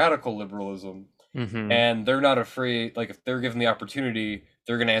with like radical liberalism, hmm and they're not afraid. Like if they're given the opportunity,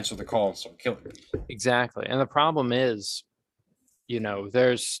 they're gonna answer the call and start killing. Exactly. And the problem is,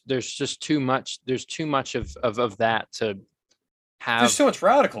 there's just too much. There's too much of that to There's have. so much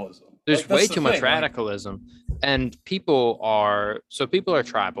radicalism. There's Like that's way the too much thing. Like radicalism, and people are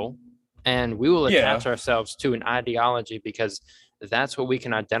tribal, and we will yeah, attach ourselves to an ideology because that's what we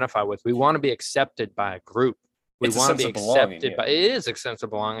can identify with. We want to be accepted by a group. We it's a want to sense be of belonging. accepted Yeah, by it is a sense of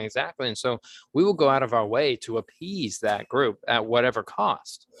belonging, exactly. And so we will go out of our way to appease that group at whatever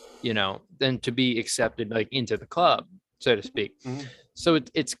cost, than to be accepted like into the club, so to speak. hmm So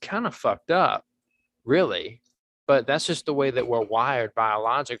it's kind of fucked up, really. But that's just the way that we're wired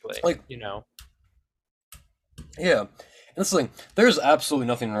biologically, like you know. yeah. And that's the thing. There's absolutely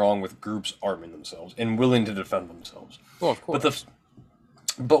nothing wrong with groups arming themselves and willing to defend themselves. Well, of But the course.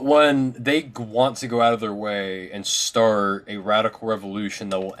 but when they want to go out of their way and start a radical revolution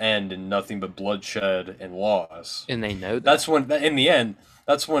that will end in nothing but bloodshed and loss, And they know that. that's when, in the end,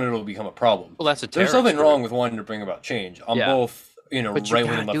 that's when it'll become a problem. Well, that's a There's terrorist nothing wrong group. with wanting to bring about change on Yeah. both, But you right wing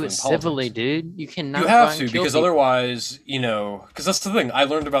gotta and do left it wing civilly, politics. dude. You You cannot go out have and to, kill because people. otherwise, because that's the thing. I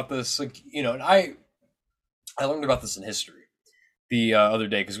learned about this, like, and I learned about this in history the other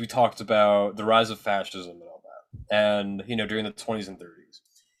day because we talked about the rise of fascism and all that, and during the 20s and 30s.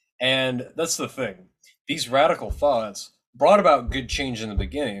 And that's the thing. These radical thoughts brought about good change in the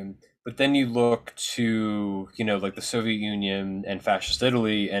beginning, but then you look to, like the Soviet Union and fascist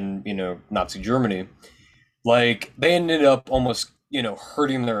Italy and, Nazi Germany, like they ended up almost,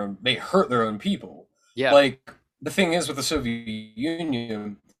 hurting they hurt their own people. Yeah. Like the thing is with the Soviet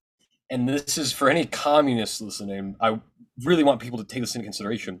Union, and this is for any communists listening, I really want people to take this into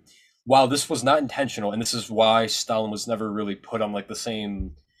consideration. While this was not intentional, and this is why Stalin was never really put on like the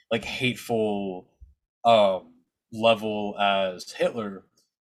same like hateful level as Hitler,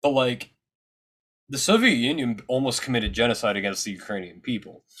 but like the Soviet Union almost committed genocide against the Ukrainian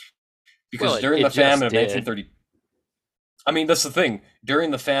people Well, because during it the famine just of did. 1930, I mean that's the thing.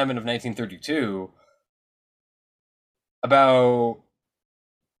 During the famine of 1932, about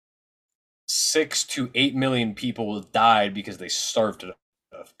 6 to 8 million people died because they starved to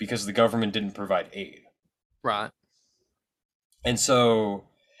death because the government didn't provide aid. Right. And so,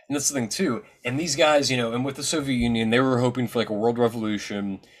 and that's the thing too. And these guys, and with the Soviet Union, they were hoping for like a world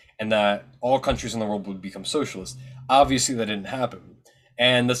revolution and that all countries in the world would become socialist. Obviously, that didn't happen.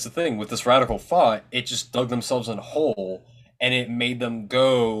 And that's the thing with this radical thought, it just dug themselves in a hole and it made them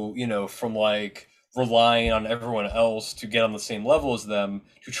go, from like relying on everyone else to get on the same level as them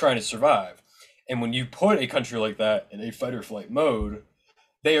to trying to survive. And when you put a country like that in a fight or flight mode,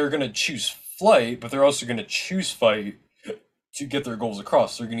 they are going to choose flight, but they're also going to choose fight to get their goals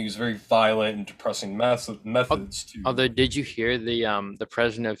across. They're going to use very violent and depressing methods to. Although, did you hear the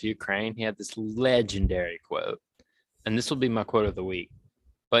president of Ukraine? He had this legendary quote, and this will be my quote of the week.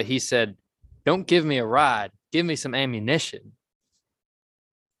 But he said, "Don't give me a ride, give me some ammunition."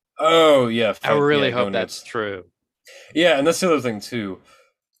 Oh yeah, I really yeah, hope that's true. Yeah, and that's the other thing too.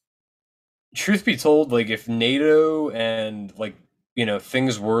 Truth be told, like if NATO and like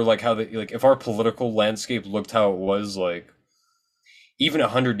things were like how they like if our political landscape looked how it was like even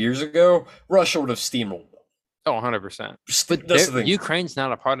 100 years ago, Russia would have steamrolled them. Oh, 100%. But That's the thing. Ukraine's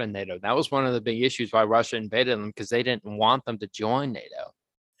not a part of NATO. That was one of the big issues why Russia invaded them, because they didn't want them to join NATO.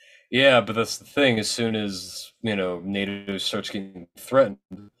 Yeah, but that's the thing. As soon as NATO starts getting threatened,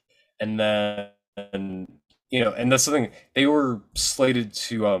 and then and that's the thing. They were slated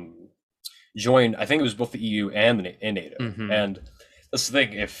to join. I think it was both the EU and NATO. Mhm. And that's the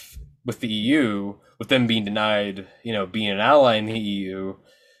thing. If with the EU, with them being denied, being an ally in the EU,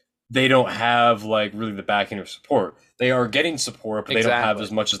 they don't have like really the backing or support. They are getting support, but they don't have Exactly.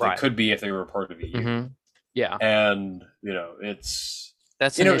 as much as they Right. could be if they were a part of the EU. Mhm. Yeah, And it's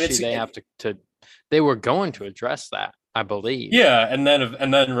that's an issue it's they have to. They were going to address that. I believe. Yeah, and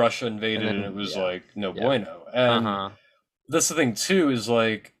then Russia invaded, and then, it was yeah, like no yeah. bueno. And Uh-huh. that's the thing too, is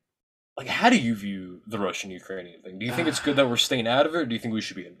like how do you view the Russian-Ukrainian thing? Do you think it's good that we're staying out of it, or do you think we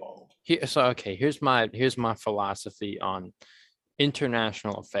should be involved? So okay, here's my philosophy on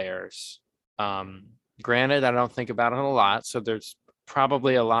international affairs. Um, Granted, I don't think about it a lot, so there's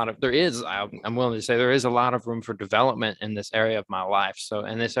probably a lot of there is. I'm willing to say there is a lot of room for development in this area of my life. So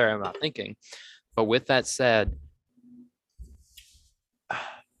in this area of my thinking. But with that said,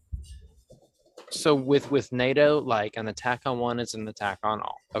 so with NATO, like an attack on one is an attack on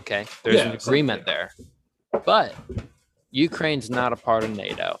all. Okay, there's an agreement there, but Ukraine's not a part of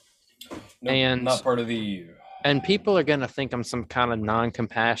NATO, Nope, and not part of the EU. and people are gonna think I'm some kind of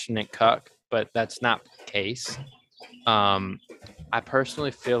non-compassionate cuck, but that's not the case. I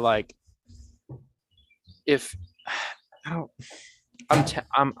personally feel like if I don't,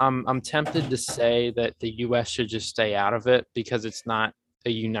 I'm tempted to say that the U.S. should just stay out of it because it's not a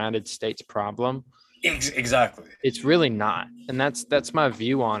United States problem. Exactly. It's really not, and that's my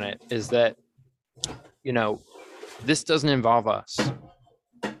view on it. Is that you know this doesn't involve us.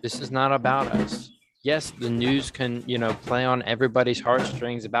 This is not about us. Yes, the news can, play on everybody's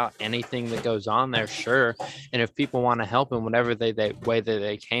heartstrings about anything that goes on there, sure. And if people want to help in whatever they way that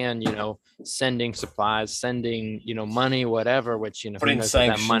they can, sending supplies, sending, money, whatever, which, who Putting knows what that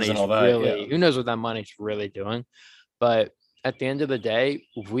sanctions money's and all that, really, yeah. who knows what that money's really doing. But at the end of the day,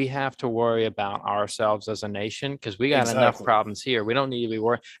 we have to worry about ourselves as a nation because we got enough Exactly. problems here. We don't need to be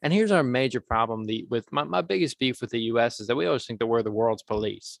worried. And here's our major problem: with my biggest beef with the U.S. is that we always think that we're the world's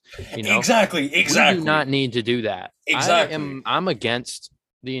police. Exactly. We do not need to do that. Exactly. I'm against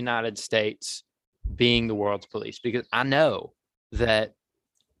the United States being the world's police because I know that.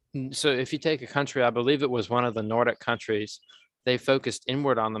 So if you take a country, I believe it was one of the Nordic countries, they focused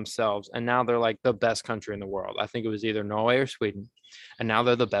inward on themselves, and now they're like the best country in the world. I think it was either Norway or Sweden, and now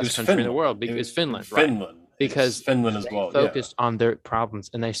they're the best country in the world because Finland, right? Finland. Because Finland as they well. focused on their problems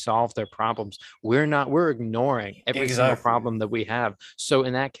and they solved their problems. We're ignoring every single problem that we have. So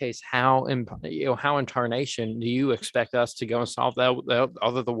in that case, how in tarnation do you expect us to go and solve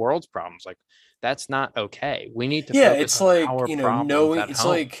the world's problems? Like that's not okay. We need to focus on our problems at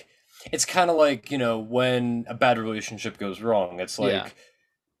home. It's kind of like, when a bad relationship goes wrong, it's like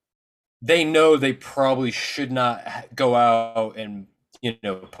they know they probably should not go out and,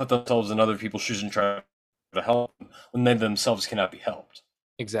 put themselves in other people's shoes and try to help them when they themselves cannot be helped.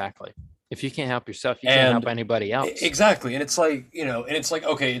 Exactly. If you can't help yourself, you can't help anybody else. Exactly. And it's like,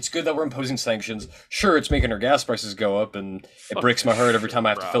 okay, it's good that we're imposing sanctions. Sure, it's making our gas prices go up and it breaks my heart every time I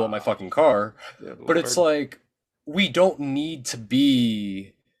have to fill up my fucking car. But it's like, we don't need to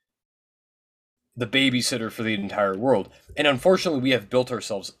be the babysitter for the entire world. And unfortunately, we have built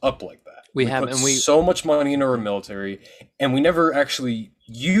ourselves up like that. We have, put so much money into our military, and we never actually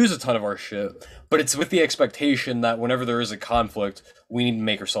use a ton of our shit. But it's with the expectation that whenever there is a conflict, we need to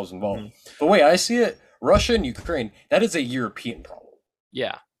make ourselves involved. The way I see it, Russia and Ukraine, that is a European problem.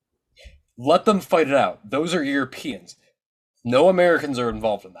 Yeah. Let them fight it out. Those are Europeans. No Americans are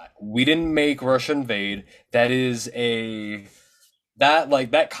involved in that. We didn't make Russia invade.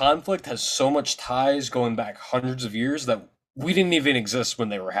 That conflict has so much ties going back hundreds of years that we didn't even exist when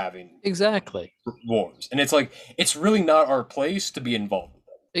they were having wars. And it's like, it's really not our place to be involved with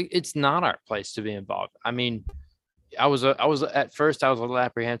them. It's not our place to be involved. I mean, I was at first I was a little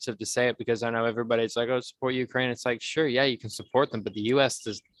apprehensive to say it because I know everybody's like, oh, support Ukraine. It's like, sure, yeah, you can support them, but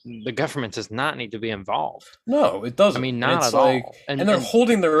the government does not need to be involved. No, it doesn't. I mean, not at all. And they're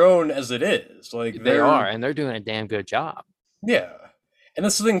holding their own as it is. Like they are, and they're doing a damn good job. Yeah. And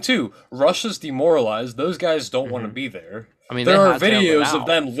that's the thing too. Russia's demoralized. Those guys don't want to be there. I mean, there are videos of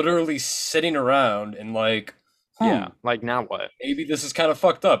them literally sitting around and like, like now what? Maybe this is kind of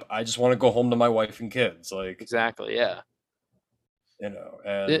fucked up. I just want to go home to my wife and kids. Like exactly, yeah. And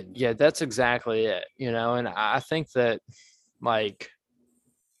that's exactly it. And I think that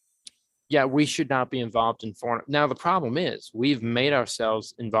we should not be involved in foreign. Now the problem is we've made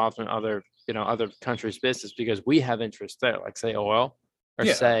ourselves involved in other countries' business because we have interest there, like say oil. Or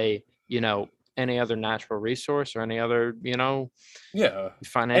say, any other natural resource or any other, financial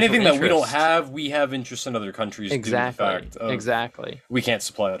anything that we don't have, we have interest in other countries. Exactly. We can't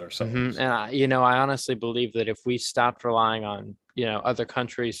supply it ourselves. And I honestly believe that if we stopped relying on, other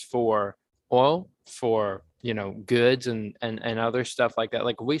countries for oil, for, goods and other stuff like that,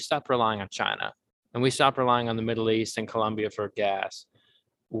 like we stopped relying on China and we stopped relying on the Middle East and Colombia for gas,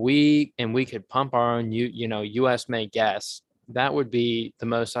 we could pump our own, U.S. made gas. That would be the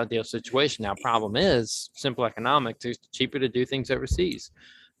most ideal situation. Now, problem is simple economics. It's cheaper to do things overseas.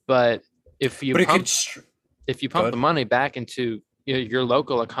 But if you if you pump the money back into your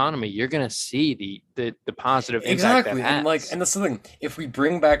local economy, you're going to see the positive impact that Exactly. has. And that's the thing. If we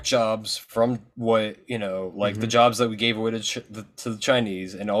bring back jobs from what, like the jobs that we gave away to the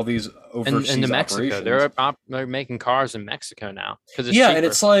Chinese and all these overseas and to Mexico, operations. they're making cars in Mexico now because it's Yeah, cheaper. and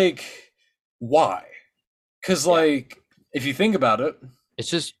it's like, why? Because like, if you think about it, it's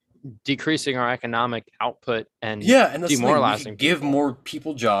just decreasing our economic output and and that's demoralizing the thing. We could give more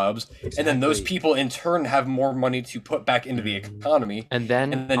people jobs, and then those Exactly. people in turn have more money to put back into the economy, and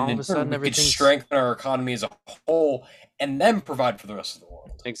then all in of a sudden turn we could everything's strengthen our economy as a whole, and then provide for the rest of the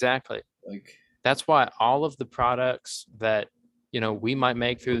world. exactly. Like That's why all of the products that we might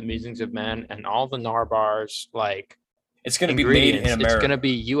make through the musings of men and all the NAR bars, like it's going to be made in America. It's going to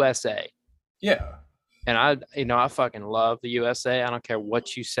be USA. Yeah. And I fucking love the USA. I don't care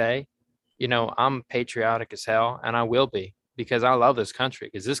what you say. I'm patriotic as hell, and I will be, because I love this country,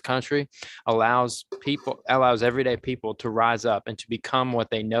 because this country allows everyday people to rise up and to become what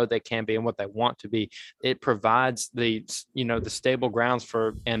they know they can be and what they want to be. It provides the stable grounds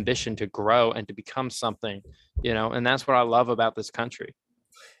for ambition to grow and to become something, and that's what I love about this country.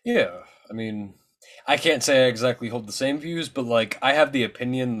 Yeah. I mean, I can't say I exactly hold the same views, but like I have the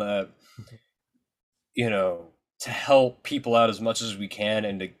opinion that, to help people out as much as we can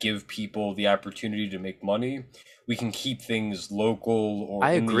and to give people the opportunity to make money, we can keep things local or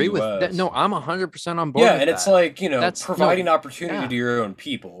I in agree the with US. that. No, I'm 100% on board. Yeah, with and that. it's like, That's providing opportunity to your own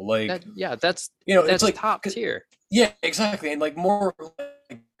people. Like that's it's like top tier. Yeah, exactly. And like more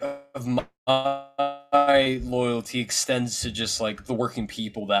of my loyalty extends to just like the working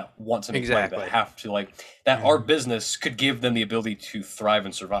people that want to make money, that have to that our business could give them the ability to thrive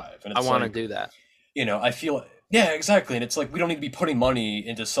and survive. And it's I want to do that. I feel exactly. And it's like we don't need to be putting money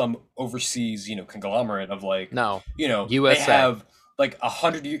into some overseas, conglomerate of USA. They have like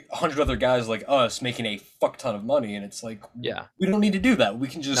 100 other guys like us making a fuck ton of money, and it's like we don't need to do that. We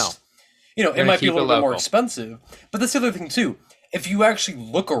can just it might be a little bit more expensive, but that's the other thing too. If you actually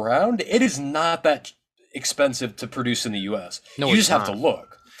look around, it is not that expensive to produce in the US. No, you just have to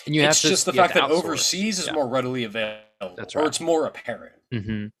look. And it's just the fact that overseas is more readily available. That's right. Or it's more apparent.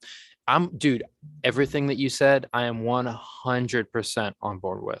 Dude, everything that you said, I am 100% on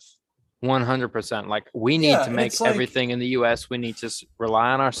board with. 100%. Like, we need to make everything in the US. We need to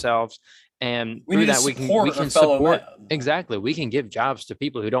rely on ourselves. And through that, we can support. Exactly. We can give jobs to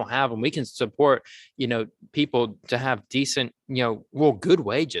people who don't have them. We can support, people to have decent, good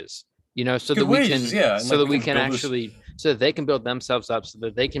wages, so that we can, so that we can actually, so that they can build themselves up, so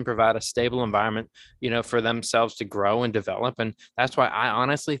that they can provide a stable environment, for themselves to grow and develop. And that's why I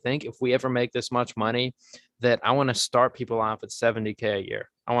honestly think if we ever make this much money, that I want to start people off at $70K a year.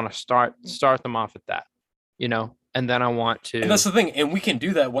 I want to start them off at that, and then I want to. And that's the thing. And we can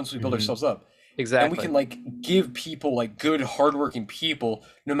do that once we build ourselves up. Exactly. And we can give people good, hardworking people,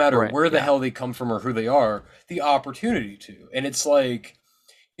 no matter where the hell they come from or who they are, the opportunity to. And it's like,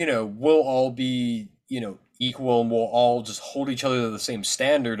 we'll all be, equal, and we'll all just hold each other to the same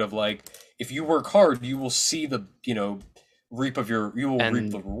standard of if you work hard, you will see the, reap the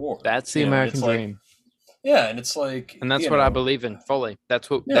reward. That's the American dream. Yeah, and it's like, and that's what I believe in fully.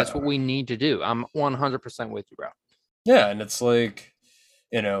 That's what we need to do. I'm 100% with you, bro. Yeah, and it's like,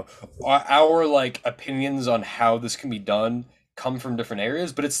 our opinions on how this can be done come from different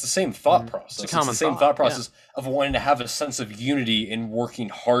areas, but it's the same thought process. It's the same thought process of wanting to have a sense of unity and working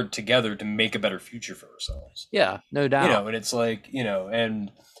hard together to make a better future for ourselves. Yeah, no doubt. And it's like,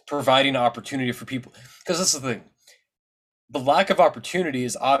 and providing opportunity for people, because that's the thing. The lack of opportunity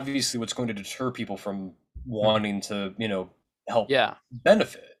is obviously what's going to deter people from wanting to, help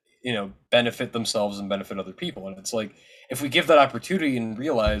benefit themselves and benefit other people. And it's like, if we give that opportunity and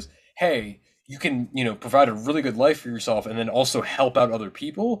realize, hey, you can, provide a really good life for yourself and then also help out other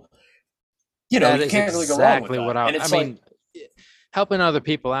people, you can't really go wrong with that. Helping other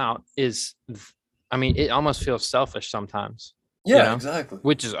people out is, it almost feels selfish sometimes. Yeah, exactly.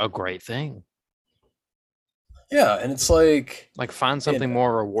 Which is a great thing. Yeah, and it's like find something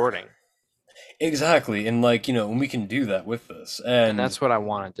more rewarding. Exactly. And when we can do that with this. And that's what I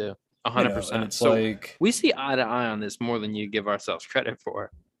want to do. 100%. And it's we see eye to eye on this more than you give ourselves credit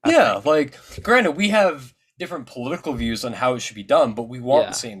for. I think. Granted, we have different political views on how it should be done, but we want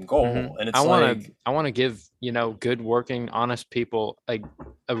the same goal. And it's I want to give, good working, honest people a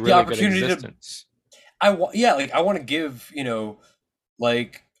really good existence. I want to give,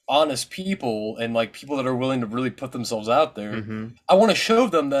 honest people and people that are willing to really put themselves out there. I want to show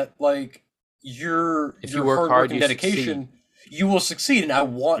them that your hard work and dedication, you will succeed, and I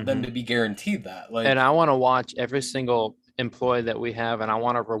want them to be guaranteed that. And I want to watch every single employee that we have, and I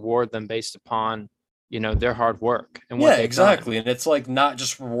want to reward them based upon their hard work and what Yeah, they've exactly. done. And it's like not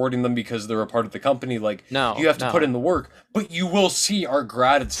just rewarding them because they're a part of the company. Like No, you have to put no, in the work, but you will see our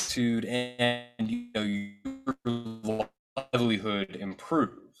gratitude and your livelihood improve.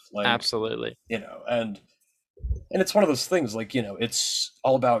 Like, absolutely. and it's one of those things like, it's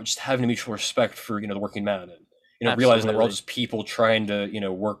all about just having a mutual respect for, the working man and, realizing that we're all Absolutely. just people trying to,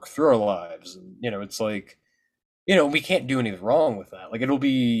 work through our lives. And, it's like, we can't do anything wrong with that. Like it'll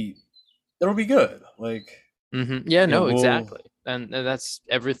be good. Like, Yeah, no, we'll exactly. And that's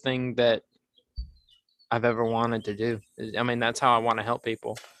everything that I've ever wanted to do. I mean, that's how I want to help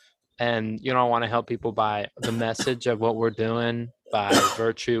people. And, I want to help people by the message of what we're doing, by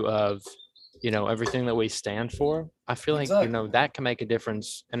virtue of, everything that we stand for. I feel like, exactly that can make a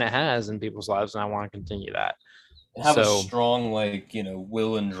difference, and it has in people's lives, and I want to continue that. have a So, strong like,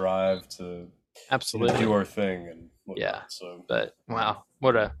 will and drive to, absolutely. do our thing and whatnot. Yeah. So But wow,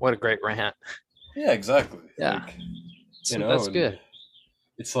 what a great rant. yeah, exactly. Yeah. Like, So that's and good.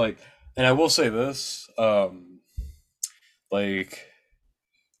 it's like, and I will say this, like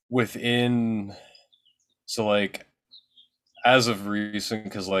within, so like as of recent,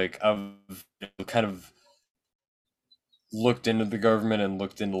 because like I've kind of looked into the government and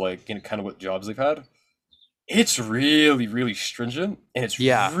looked into like, kind of what jobs they've had. It's really, really stringent, and it's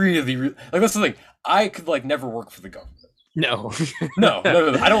Yeah. really, really like that's the thing. I could like never work for the government. No. No.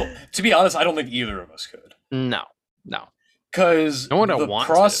 I don't. To be honest, I don't think either of us could. No. Because No one the want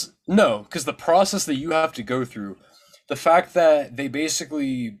process, no, because the process that you have to go through, the fact that they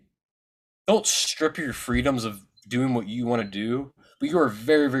basically don't strip your freedoms of doing what you want to do, but you are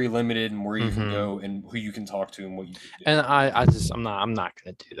very, very limited in where you can go and who you can talk to and what you can do. And I'm not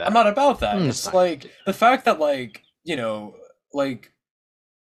gonna do that. I'm not about that. I'm It's not like gonna do the fact that like, like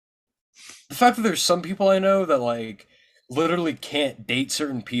the fact that there's some people I know that like literally can't date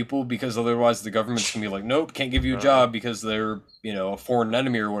certain people because otherwise the government's gonna be like, nope, can't give you a job because they're, a foreign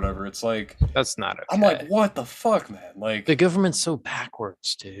enemy or whatever. It's like, That's not okay. I'm like, what the fuck, man? Like The government's so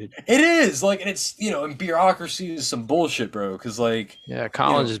backwards, dude. it is like, and it's, and bureaucracy is some bullshit, bro. Because like, Yeah,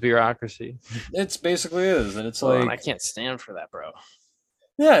 college is bureaucracy. it's basically is, and it's And I like, can't stand for that, bro.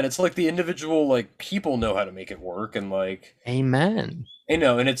 yeah, and it's like the individual like people know how to make it work, and like, Amen.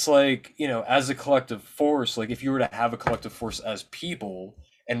 and it's like, as a collective force, like if you were to have a collective force as people,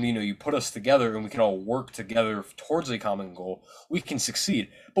 and you put us together and we can all work together towards a common goal, we can succeed.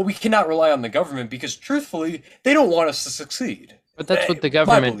 But we cannot rely on the government because truthfully, they don't want us to succeed. But that's what the My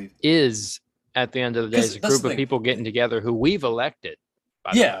government belief. is at the end of the day, is a That's group the of thing. people getting together who we've elected.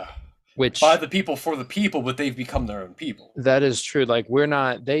 By the way, Yeah, which by the people for the people, but they've become their own people. that is true. Like we're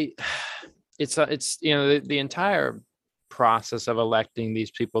not it's the entire process of electing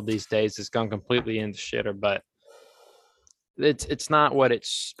these people these days has gone completely into shitter, but it's not what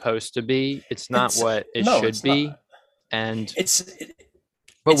it's supposed to be. It's not what it No, should it's be. not. And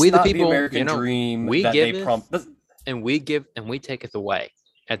But we the not people, the American dream we that give they it, prompt. and we take it away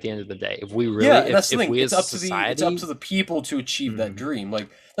at the end of the day. If we really, Yeah, and that's the if thing. we It's as a up to society, the people to achieve that Mhm. dream. Like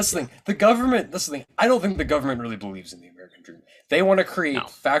that's the thing. The government. That's the thing. I don't think the government really believes in the American dream. They want to create No.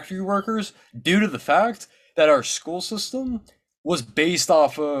 factory workers due to the fact that our school system was based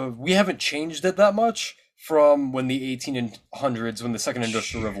off of. We haven't changed it that much from when the 1800s, when the Second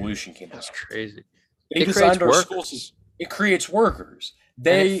Industrial Revolution came That's out. crazy. They It creates designed our school workers, system. It creates workers. and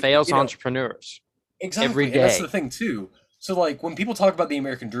They it fails you know, entrepreneurs exactly, every and that's day. the thing too. So like when people talk about the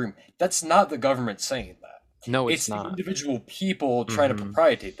American dream, that's not the government saying that. No, It's it's the not. individual people trying to Mhm.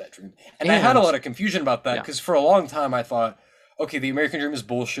 proprietate that dream. And I had a And lot of confusion about that yeah, because for a long time I thought, okay, the American dream is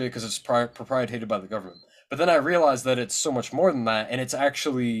bullshit because it's proprietated by the government. But then I realized that it's so much more than that, and it's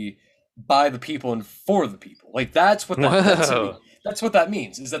actually by the people and for the people. Like that's what whoa, that's what that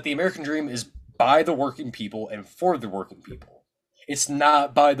means, is that the American dream is by the working people and for the working people. It's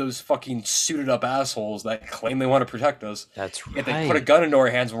not by those fucking suited up assholes that claim they want to protect us. that's Yet they put a right. gun into our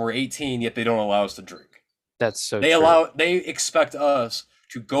hands when we're 18, yet they don't allow us to drink. That's so true. They expect us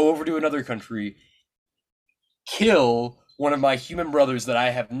to go over to another country, kill one of my human brothers that I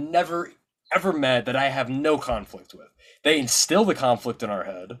have never ever met, that I have no conflict with. They instill the conflict in our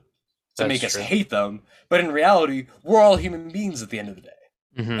head to That's make us true. hate them, but in reality, we're all human beings at the end of the day.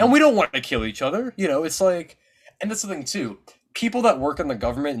 Mhm. And we don't want to kill each other. It's like, and that's the thing too. People that work in the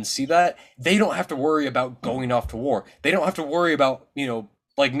government and see that, they don't have to worry about going off to war. They don't have to worry about,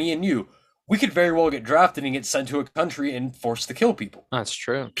 like me and you. We could very well get drafted and get sent to a country and forced to kill people. That's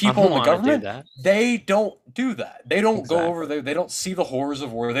true. People in the wanna do government, that. they don't do that. They don't go over Exactly. there. They don't see the horrors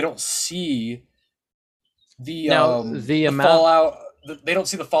of war. They don't see the Now, the the amount, fallout. They don't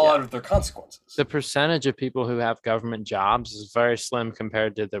see the fallout yeah, of their consequences. the percentage of people who have government jobs is very slim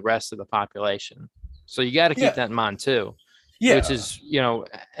compared to the rest of the population. So you got to keep Yeah. that in mind too. Yeah. Which is,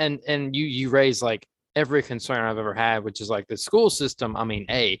 and you raise like every concern I've ever had, which is like the school system. I mean,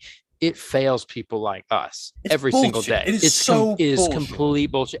 it fails people like us It's every bullshit. single day. It is It is bullshit. complete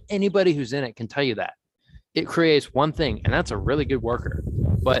bullshit. Anybody who's in it can tell you that. It creates one thing, and that's a really good worker.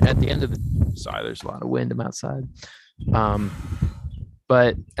 But at the end of sorry, there's a lot of wind. I'm outside.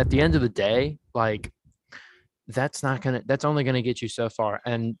 But at the end of the day, like that's only gonna get you so far,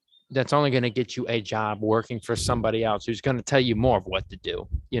 and that's only gonna get you a job working for somebody else who's gonna tell you more of what to do,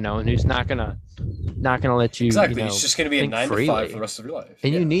 and who's not gonna let you exactly. It's just gonna be a 9 to 5 for the rest of your life.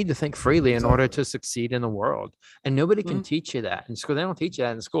 And you need to think freely in order to succeed in the world. And nobody can teach you that in school. They don't teach you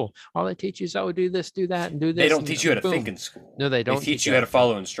that in school. All they teach you is, do this, do that, and do this. They don't teach you how to think in school. No, they don't. They teach you how to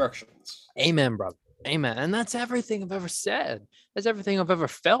follow instructions. Amen, brother. Amen. And that's everything I've ever said. That's everything I've ever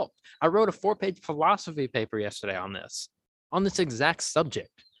felt. I wrote a 4-page philosophy paper yesterday on this exact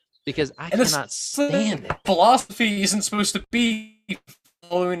subject, because I cannot stand it. Philosophy isn't supposed to be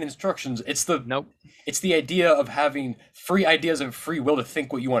following instructions. It's the idea of having free ideas and free will to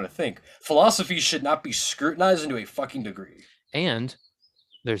think what you want to think. Philosophy should not be scrutinized into a fucking degree. And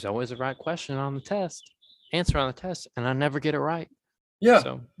there's always a right question on the test, answer on the test, and I never get it right. Yeah.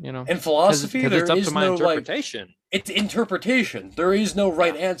 So, in philosophy, there it's up is to my no interpretation. It's interpretation. There is no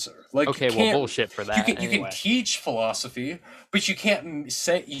right answer. Like, okay, well, bullshit for that. You can teach philosophy, but you can't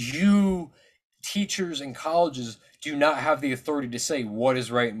say teachers in colleges do not have the authority to say what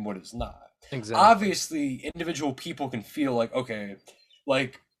is right and what is not. Exactly. Obviously, individual people can feel like, okay,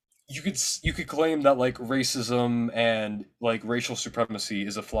 like you could claim that like racism and like racial supremacy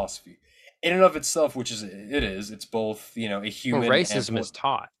is a philosophy in and of itself, which is it's both, a human. Well, racism is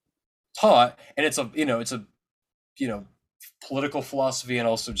taught, and it's a political philosophy and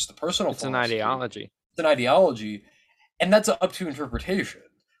also just a personal philosophy. It's an ideology. It's an ideology, and that's up to interpretation.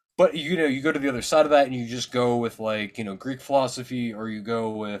 But you go to the other side of that and you just go with like, Greek philosophy, or you go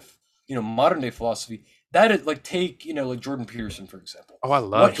with, modern day philosophy. That is like, take, like Jordan Peterson, for example. Oh, I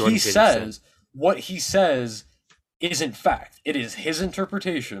love Jordan Peterson. What he says isn't fact. It is his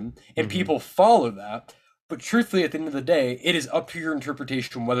interpretation, and people follow that. But truthfully, at the end of the day, it is up to your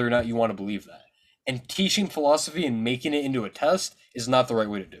interpretation whether or not you want to believe that. And teaching philosophy and making it into a test is not the right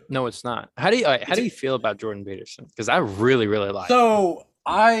way to do it. No, it's not. How do you feel about Jordan Peterson? Because I really, really like him. So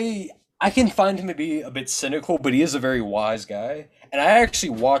I can find him to be a bit cynical, but he is a very wise guy. And I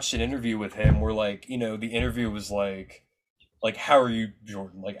actually watched an interview with him where, like, the interview was like, how are you,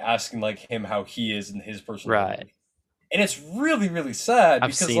 Jordan? Like, asking like him how he is in his personality. Right. And it's really, really sad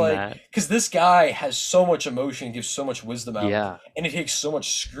because this guy has so much emotion, gives so much wisdom out, and it takes so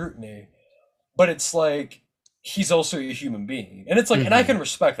much scrutiny. But it's like, he's also a human being. And it's like, and I can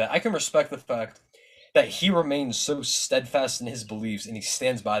respect that. I can respect the fact that he remains so steadfast in his beliefs and he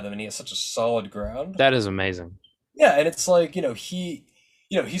stands by them and he has such a solid ground. That is amazing. Yeah, and it's like,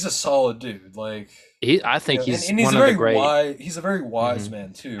 he's a solid dude. Like, I think he's and he's one a of very the great. he's a very wise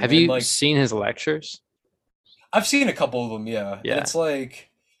man too. Have you seen his lectures? I've seen a couple of them, yeah. And it's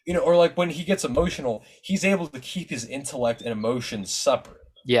like, or like when he gets emotional, he's able to keep his intellect and emotions separate.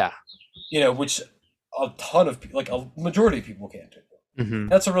 Yeah. Which a ton of people, like a majority of people can't do.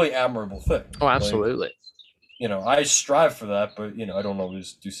 That's a really admirable thing. Oh, absolutely. Like, I strive for that, but I don't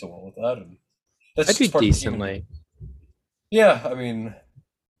always do so well with that. And that's I do decently. Yeah, I mean,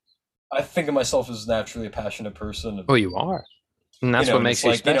 I think of myself as naturally a passionate person. And, you are. And that's what makes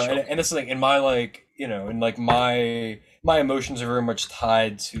you special. And this is like in my my emotions are very much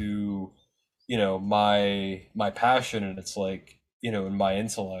tied to, my passion, and it's like, in my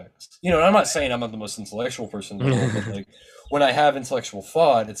intellect. And I'm not saying I'm not the most intellectual person in the world, but like when I have intellectual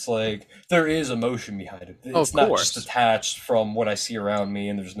thought, it's like there is emotion behind it. It's not just detached from what I see around me,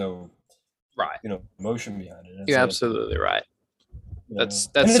 and there's no emotion behind it. You're absolutely right. That's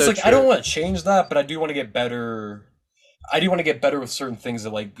and it's so like true. I don't want to change that, but I do want to get better. I do want to get better with certain things,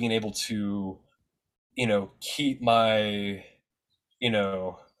 that like being able to, keep my,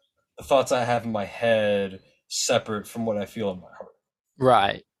 the thoughts I have in my head separate from what I feel in my heart.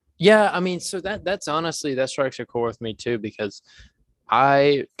 Right. Yeah. I mean, so that's honestly, that strikes a chord with me too, because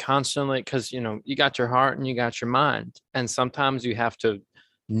I constantly, because, you got your heart and you got your mind, and sometimes you have to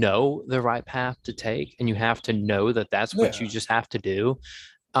know the right path to take, and you have to know that that's what you just have to do.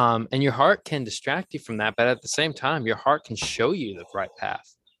 And your heart can distract you from that, but at the same time, your heart can show you the right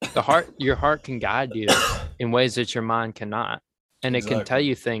path. Your heart can guide you in ways that your mind cannot, and it can tell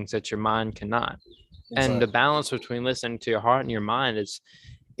you things that your mind cannot. And the balance between listening to your heart and your mind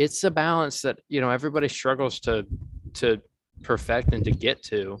it's a balance that everybody struggles to perfect and to get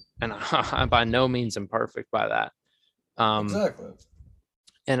to, and I by no means am perfect by that.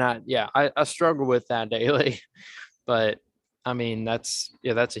 And I struggle with that daily. But I mean, that's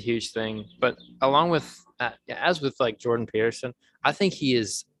a huge thing. But along with as with like Jordan Peterson, I think he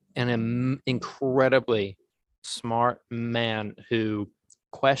is an incredibly smart man who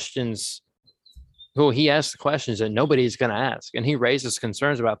questions. Well, he asks the questions that nobody's going to ask, and he raises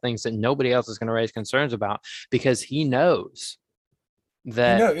concerns about things that nobody else is going to raise concerns about because he knows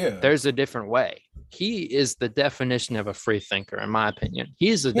that Yeah, there's a different way. He is the definition of a free thinker, in my opinion.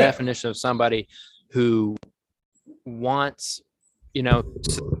 He's the yeah. definition of somebody who wants,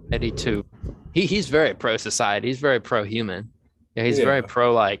 society to. He's very pro society. He's very pro human. Yeah, he's very Yeah.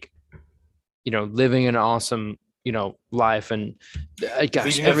 pro like, living an awesome, life and gosh,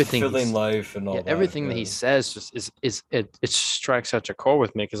 Leading a everything fulfilling life and all that. everything that he says just is it strikes such a chord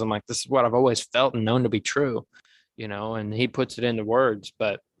with me because I'm like, this is what I've always felt and known to be true, and he puts it into words.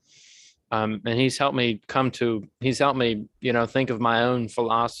 But and he's helped me, think of my own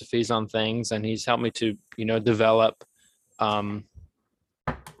philosophies on things, and he's helped me to, develop, um,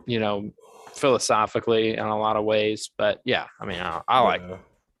 you know, philosophically in a lot of ways. But yeah, I mean, I like. Yeah.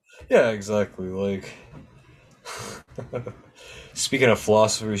 Yeah, exactly. Like, speaking of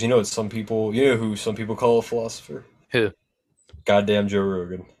philosophers, you know who some people call a philosopher? Who. Goddamn Joe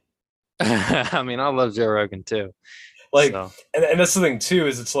Rogan. I mean, I love Joe Rogan too. Like, So and that's the thing too,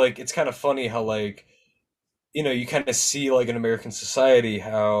 is it's like, it's kind of funny how, like, you kind of see, like, in American society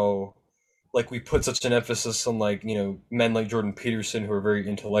how, like, we put such an emphasis on, like, men like Jordan Peterson who are very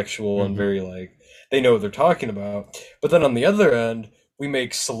intellectual and mhm. very, like, they know what they're talking about. But then on the other end, we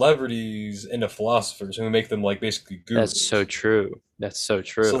make celebrities into philosophers and we make them, like, basically That's so gurus. true. That's so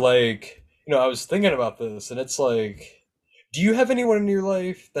So, true. like, I was thinking about this, and it's like, do you have anyone in your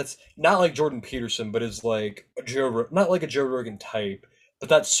life that's not like Jordan Peterson, but is like not like a Joe Rogan type, but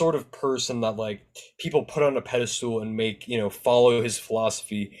that sort of person that, like, people put on a pedestal and make, follow his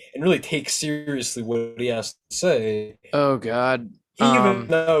philosophy and really take seriously what he has to say, Oh God. even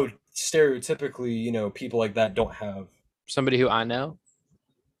though stereotypically, people like that don't have. Somebody who I know,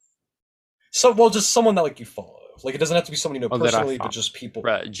 So, well, just someone that, like, you follow. Like, it doesn't have to be someone you know or that I personally, but follow. just people.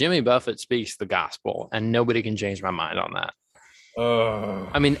 Right. Jimmy Buffett speaks the gospel, and nobody can change my mind on that. Uh,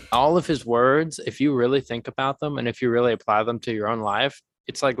 I mean, all of his words, if you really think about them and if you really apply them to your own life,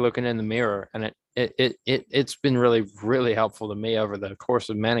 it's like looking in the mirror. And it's been really, really helpful to me over the course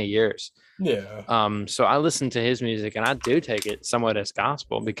of many years. yeah. So I listen to his music and I do take it somewhat as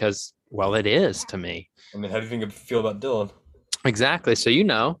gospel because, well, it is to me. I mean, how do you think I feel about Dylan? Exactly. So, I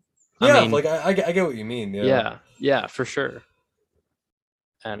Yeah, mean, like, I get what you mean. Yeah. yeah, for sure.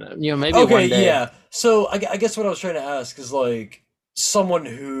 And, maybe Okay. one day. Yeah. So I guess what I was trying to ask is, like, someone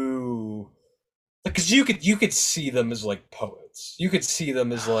who, because you could see them as, like, poets. You could see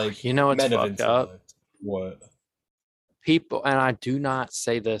them as, like, It's men of fucked up. intellect. What? People, and I do not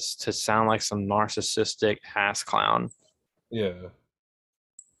say this to sound like some narcissistic ass clown, Yeah.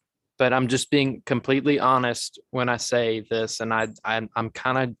 but I'm just being completely honest when I say this. And I'm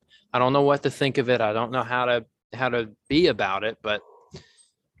kind of, I don't know what to think of it. I don't know how to be about it, but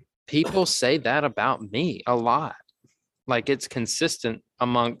people say that about me a lot. Like it's consistent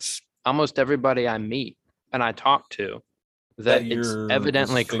amongst almost everybody I meet and I talk to, that That it's you're this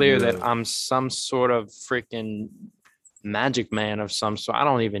evidently clear figure that of. I'm some sort of freaking magic man of some sort. I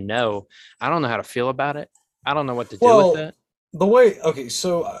don't even know. I don't know how to feel about it. I don't know what to do with Well, it. the way, okay,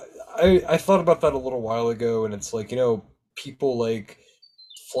 so I thought about that a little while ago, and it's like, people, like,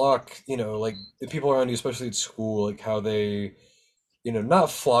 flock, like, the people around you, especially at school, like, how they, not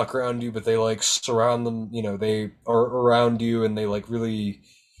flock around you, but they, like, surround them, they are around you and they, like, really,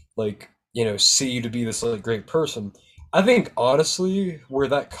 like, see you to be this, like, great person. I think honestly where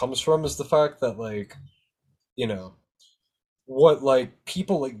that comes from is the fact that, like, you know, what, like,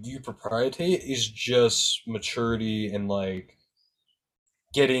 people like you proprietate is just maturity and, like,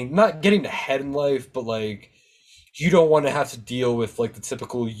 not getting ahead in life, but, like, you don't want to have to deal with, like, the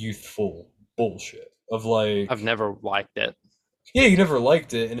typical youthful bullshit of, I've like, never liked it. yeah, you never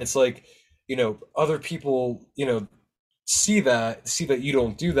liked it, and it's like, other people, see that you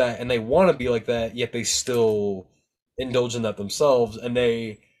don't do that, and they want to be like that, yet they still indulge in that themselves, and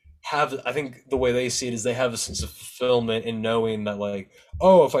they have, I think the way they see it is they have a sense of fulfillment in knowing that, like,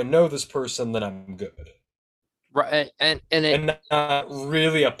 oh, if I know this person, then I'm good, Right. And it, and not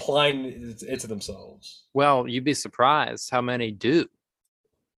really applying it to themselves. well, you'd be surprised how many do.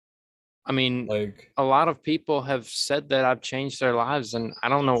 I mean, Like, a lot of people have said that I've changed their lives, and I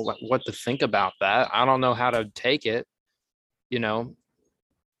don't know what to think about that. I don't know how to take it, you know.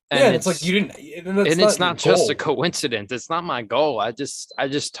 Yeah, and it's like you didn't, and that's and it's not not just a goal. coincidence. It's not my goal. I just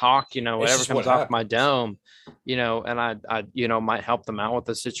talk, It's whatever just what comes off my happens. dome, and I might help them out with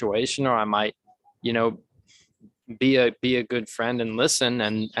the situation, or I might, you know, be a good friend and listen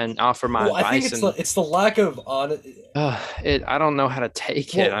and offer my Well, I think advice. And it's the lack of on I don't know how to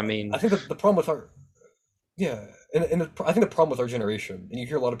take it. I well, I mean, think that the problem with our yeah, I think the problem with our generation, and you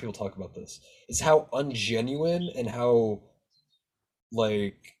hear a lot of people talk about this, is how ungenuine and how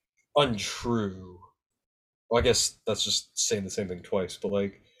like untrue. Well, I guess that's just saying the same thing twice, but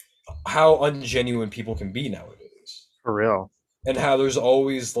like how ungenuine people can be nowadays. for real. And how there's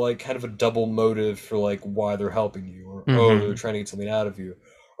always like kind of a double motive for like why they're helping you, or oh, they're Hmm. trying to get something out of you,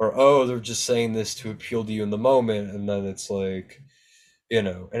 or oh, they're just saying this to appeal to you in the moment, and then it's like,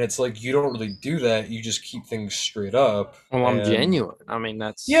 and it's like you don't really do that, you just keep things straight up. Well, I'm And genuine. I mean,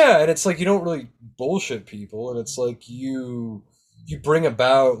 that's yeah, and it's like you don't really bullshit people, and it's like you bring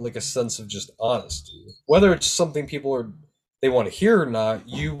about like a sense of just honesty, whether it's something people are they want to hear or not.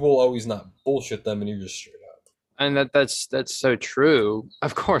 You will always not bullshit them, and you're just straight up. and that's so true.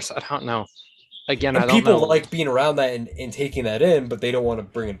 Of course, I don't know. Again, I And don't people know. like being around that and taking that in, but they don't want to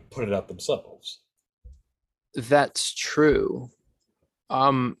bring and put it out themselves. That's true.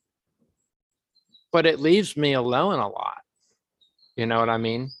 Um, but it leaves me alone a lot. You know what I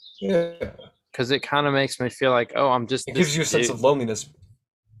mean? Yeah, Because it kind of makes me feel like, oh, I'm just it this gives you a sense dude. of loneliness.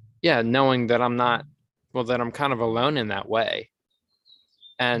 Yeah, knowing that I'm not, well, that I'm kind of alone in that way.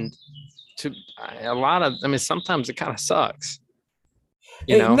 And a lot of, I mean, sometimes it kind of sucks,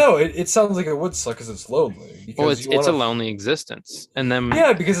 you know? No, it sounds like it would suck because it's lonely, Well, because it's you it's want a to. lonely existence. And then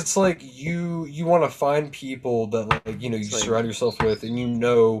Yeah, because it's like you want to find people that like you it's like, surround yourself with, and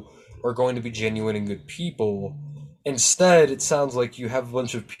are going to be genuine and good people. Instead, it sounds like you have a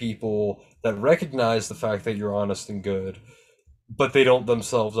bunch of people that recognize the fact that you're honest and good, but they don't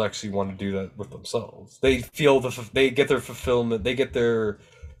themselves actually want to do that with themselves. They feel they get their fulfillment, they get their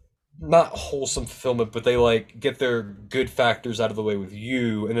not wholesome fulfillment, but they like get their good factors out of the way with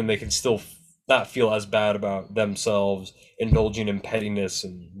you, and then they can still not feel as bad about themselves indulging in pettiness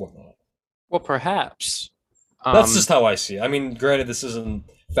and whatnot. well, perhaps. That's just Um, how I see it. I mean, granted, this isn't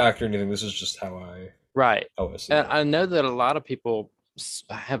fact or anything. This is just right. how I see And it. I know that a lot of people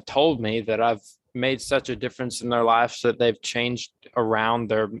have told me that I've made such a difference in their lives that they've changed around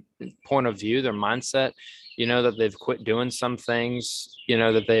their point of view, their mindset, that they've quit doing some things,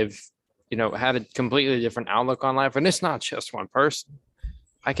 that they've, had a completely different outlook on life. And it's not just one person.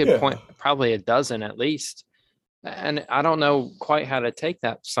 I could Yeah, point probably a dozen at least. And I don't know quite how to take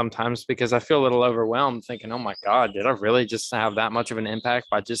that sometimes because I feel a little overwhelmed thinking, oh my God, did I really just have that much of an impact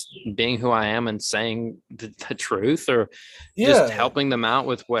by just being who I am and saying the truth or just yeah, helping them out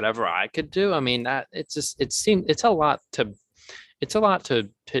with whatever I could do? I mean, that it seemed it's a lot to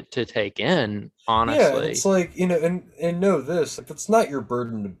take in, yeah. And it's honestly. like and know this, like that's not your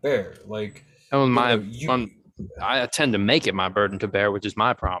burden to bear. Like And you know, my you I tend to make it my burden to bear, which is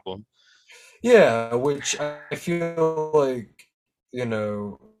my problem. yeah, which I feel like you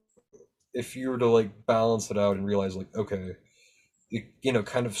know, if you were to like balance it out and realize like okay,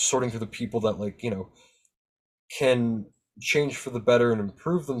 kind of sorting through the people that like can change for the better and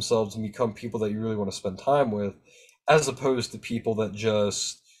improve themselves and become people that you really want to spend time with, as opposed to people that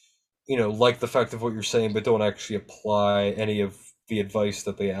just like the fact of what you're saying but don't actually apply any of the advice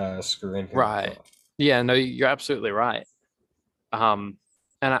that they ask or anything like Right. that. Yeah, no, you're absolutely right. Um,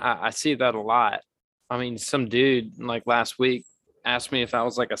 and I see that a lot. I mean, some dude like last week asked me if I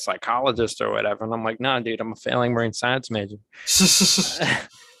was like a psychologist or whatever, and I'm like, no, dude, I'm a failing marine science major.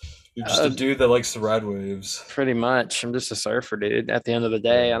 You're just a uh, dude that likes to ride waves. Pretty much, I'm just a surfer, dude. At the end of the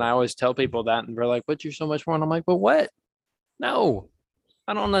day, and Yeah. I always tell people that, and they're like, "But you're so much more." And I'm like, "But what? No,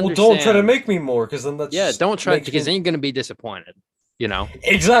 I don't Well, don't try to understand." make me more, because then that's Yeah, just don't try makes because me then you're gonna be disappointed. You know,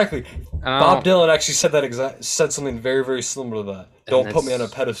 exactly. and I Bob don't. Dylan actually said something very very similar to that. And Don't put me on a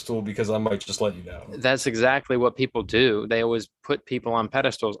that's pedestal because I might just let you down. that's exactly what people do. They always put people on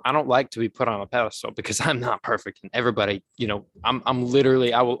pedestals. I don't like to be put on a pedestal because I'm not perfect. And everybody, I'm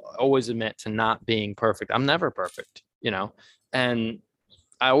literally, I will always admit to not being perfect. I'm never perfect, and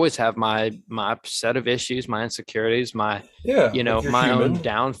I always have my set of issues, my insecurities, Yeah, like you're my own human.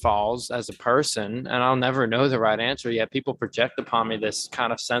 downfalls as a person, and I'll never know the right answer. Yet people project upon me this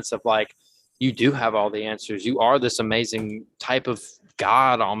kind of sense of like, you do have all the answers. You are this amazing type of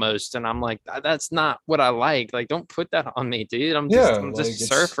God almost, and I'm like, that's not what I like. Like, don't put that on me, dude. I'm just Yeah, I'm just like a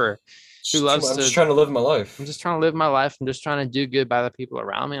surfer who it's too. loves I'm just to. trying to live my I'm life. just trying to live my life. I'm just trying to do good by the people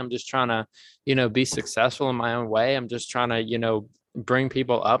around me. I'm just trying to, be successful in my own way. I'm just trying to, bring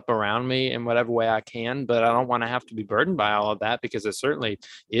people up around me in whatever way I can, but I don't want to have to be burdened by all of that, because it certainly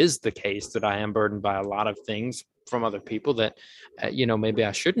is the case that I am burdened by a lot of things from other people that, maybe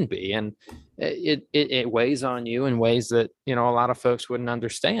I shouldn't be. And it weighs on you in ways that, a lot of folks wouldn't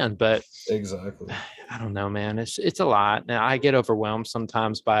understand. But Exactly. I don't know, man. It's a lot. And I get overwhelmed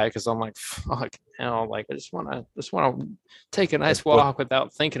sometimes by it, because I'm like, fuck hell, like I just want to take a nice walk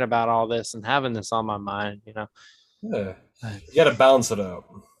without thinking about all this and having this on my mind. Yeah, you got to balance it out.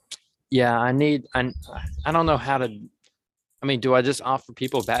 Yeah, I don't know how to. I mean, do I just offer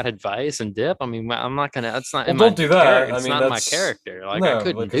people bad advice and dip? I mean, I'm not gonna. It's not Well, in my don't do that. character. I It's mean, not in my that's character. Like I no,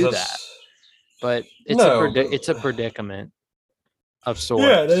 couldn't because do that. that's But no. it's a predicament of Yeah,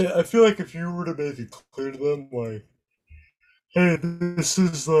 sorts. I feel like if you were to make it clear to them, like, hey, this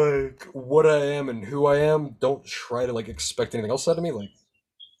is like what I am and who I am. Don't try to like expect anything else out of me. Like,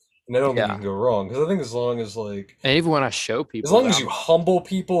 and I don't think you Yeah, can go wrong because I think and even when I show as people long that as you humble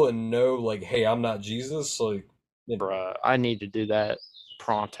people and know, like, hey, I'm not Jesus. Like, bruh, I need to do that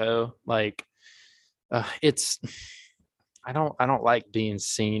pronto. Like, it's. I don't like being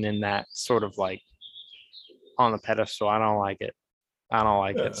seen in that sort of like on the pedestal. I don't like it. I don't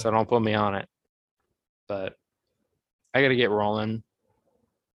like it. yeah, So don't put me on it. But I got to get rolling.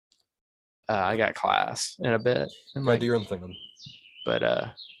 I got class in a bit. And gotta like, do your own thing. Then.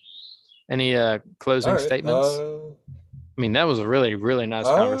 but any All closing right. statements? I mean, that was a really, really nice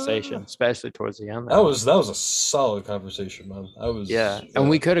conversation, especially towards the end. That was a solid conversation, man. Yeah, and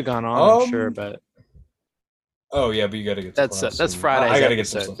we could have gone on, I'm sure, Um. but Oh yeah, but you got to get to class. that's And Friday's I got to get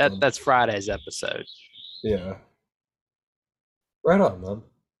some episode. stuff done. That's Friday's episode. Yeah. Right on, man.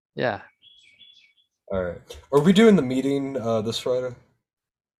 Yeah, All right. Are we doing the meeting this Friday?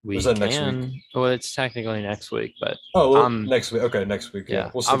 we is that can. next week? Well, it's technically next week, but Oh, well, next week. Okay, next week. Yeah,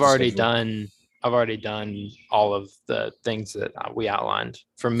 yeah, we'll stick I've to already schedule. done. I've already done all of the things that we outlined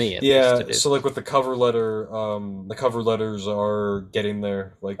for me at least to Yeah, do. so like with the cover letter, the cover letters are getting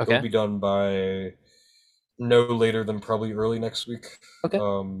there. Like they'll Okay. be done by no later than probably early next week. Okay.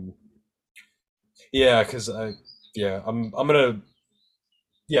 Yeah, because I'm gonna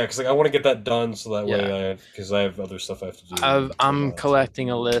because like I want to get that done so that way because I have other stuff I have to do. I'm collecting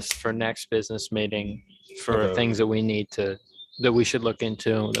a list for next business meeting for things that we need to that we should look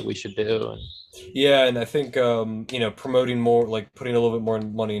into, that we should do. Yeah, and I think promoting more, like putting a little bit more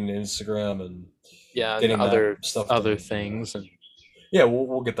money in Instagram and getting and other that stuff other done. things, and yeah,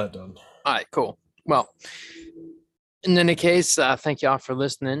 we'll get that done. All right, cool. Well, in any case, thank y'all for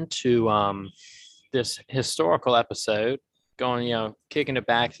listening to this historical episode. Going, kicking it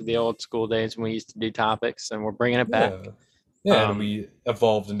back to the old school days when we used to do topics, and we're bringing it back. Yeah, and we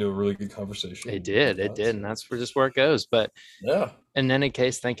evolved into a really good conversation. It did, and that's just where it goes. But yeah. In any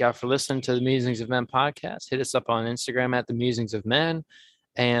case, thank y'all for listening to the Musings of Men podcast. Hit us up on Instagram at the Musings of Men,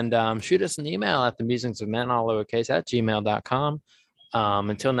 and shoot us an email at the Musings of Men, all lowercase, at gmail.com.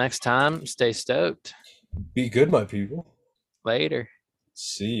 Until next time, stay stoked. Be good, my people. Later.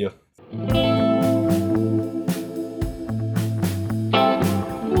 See ya.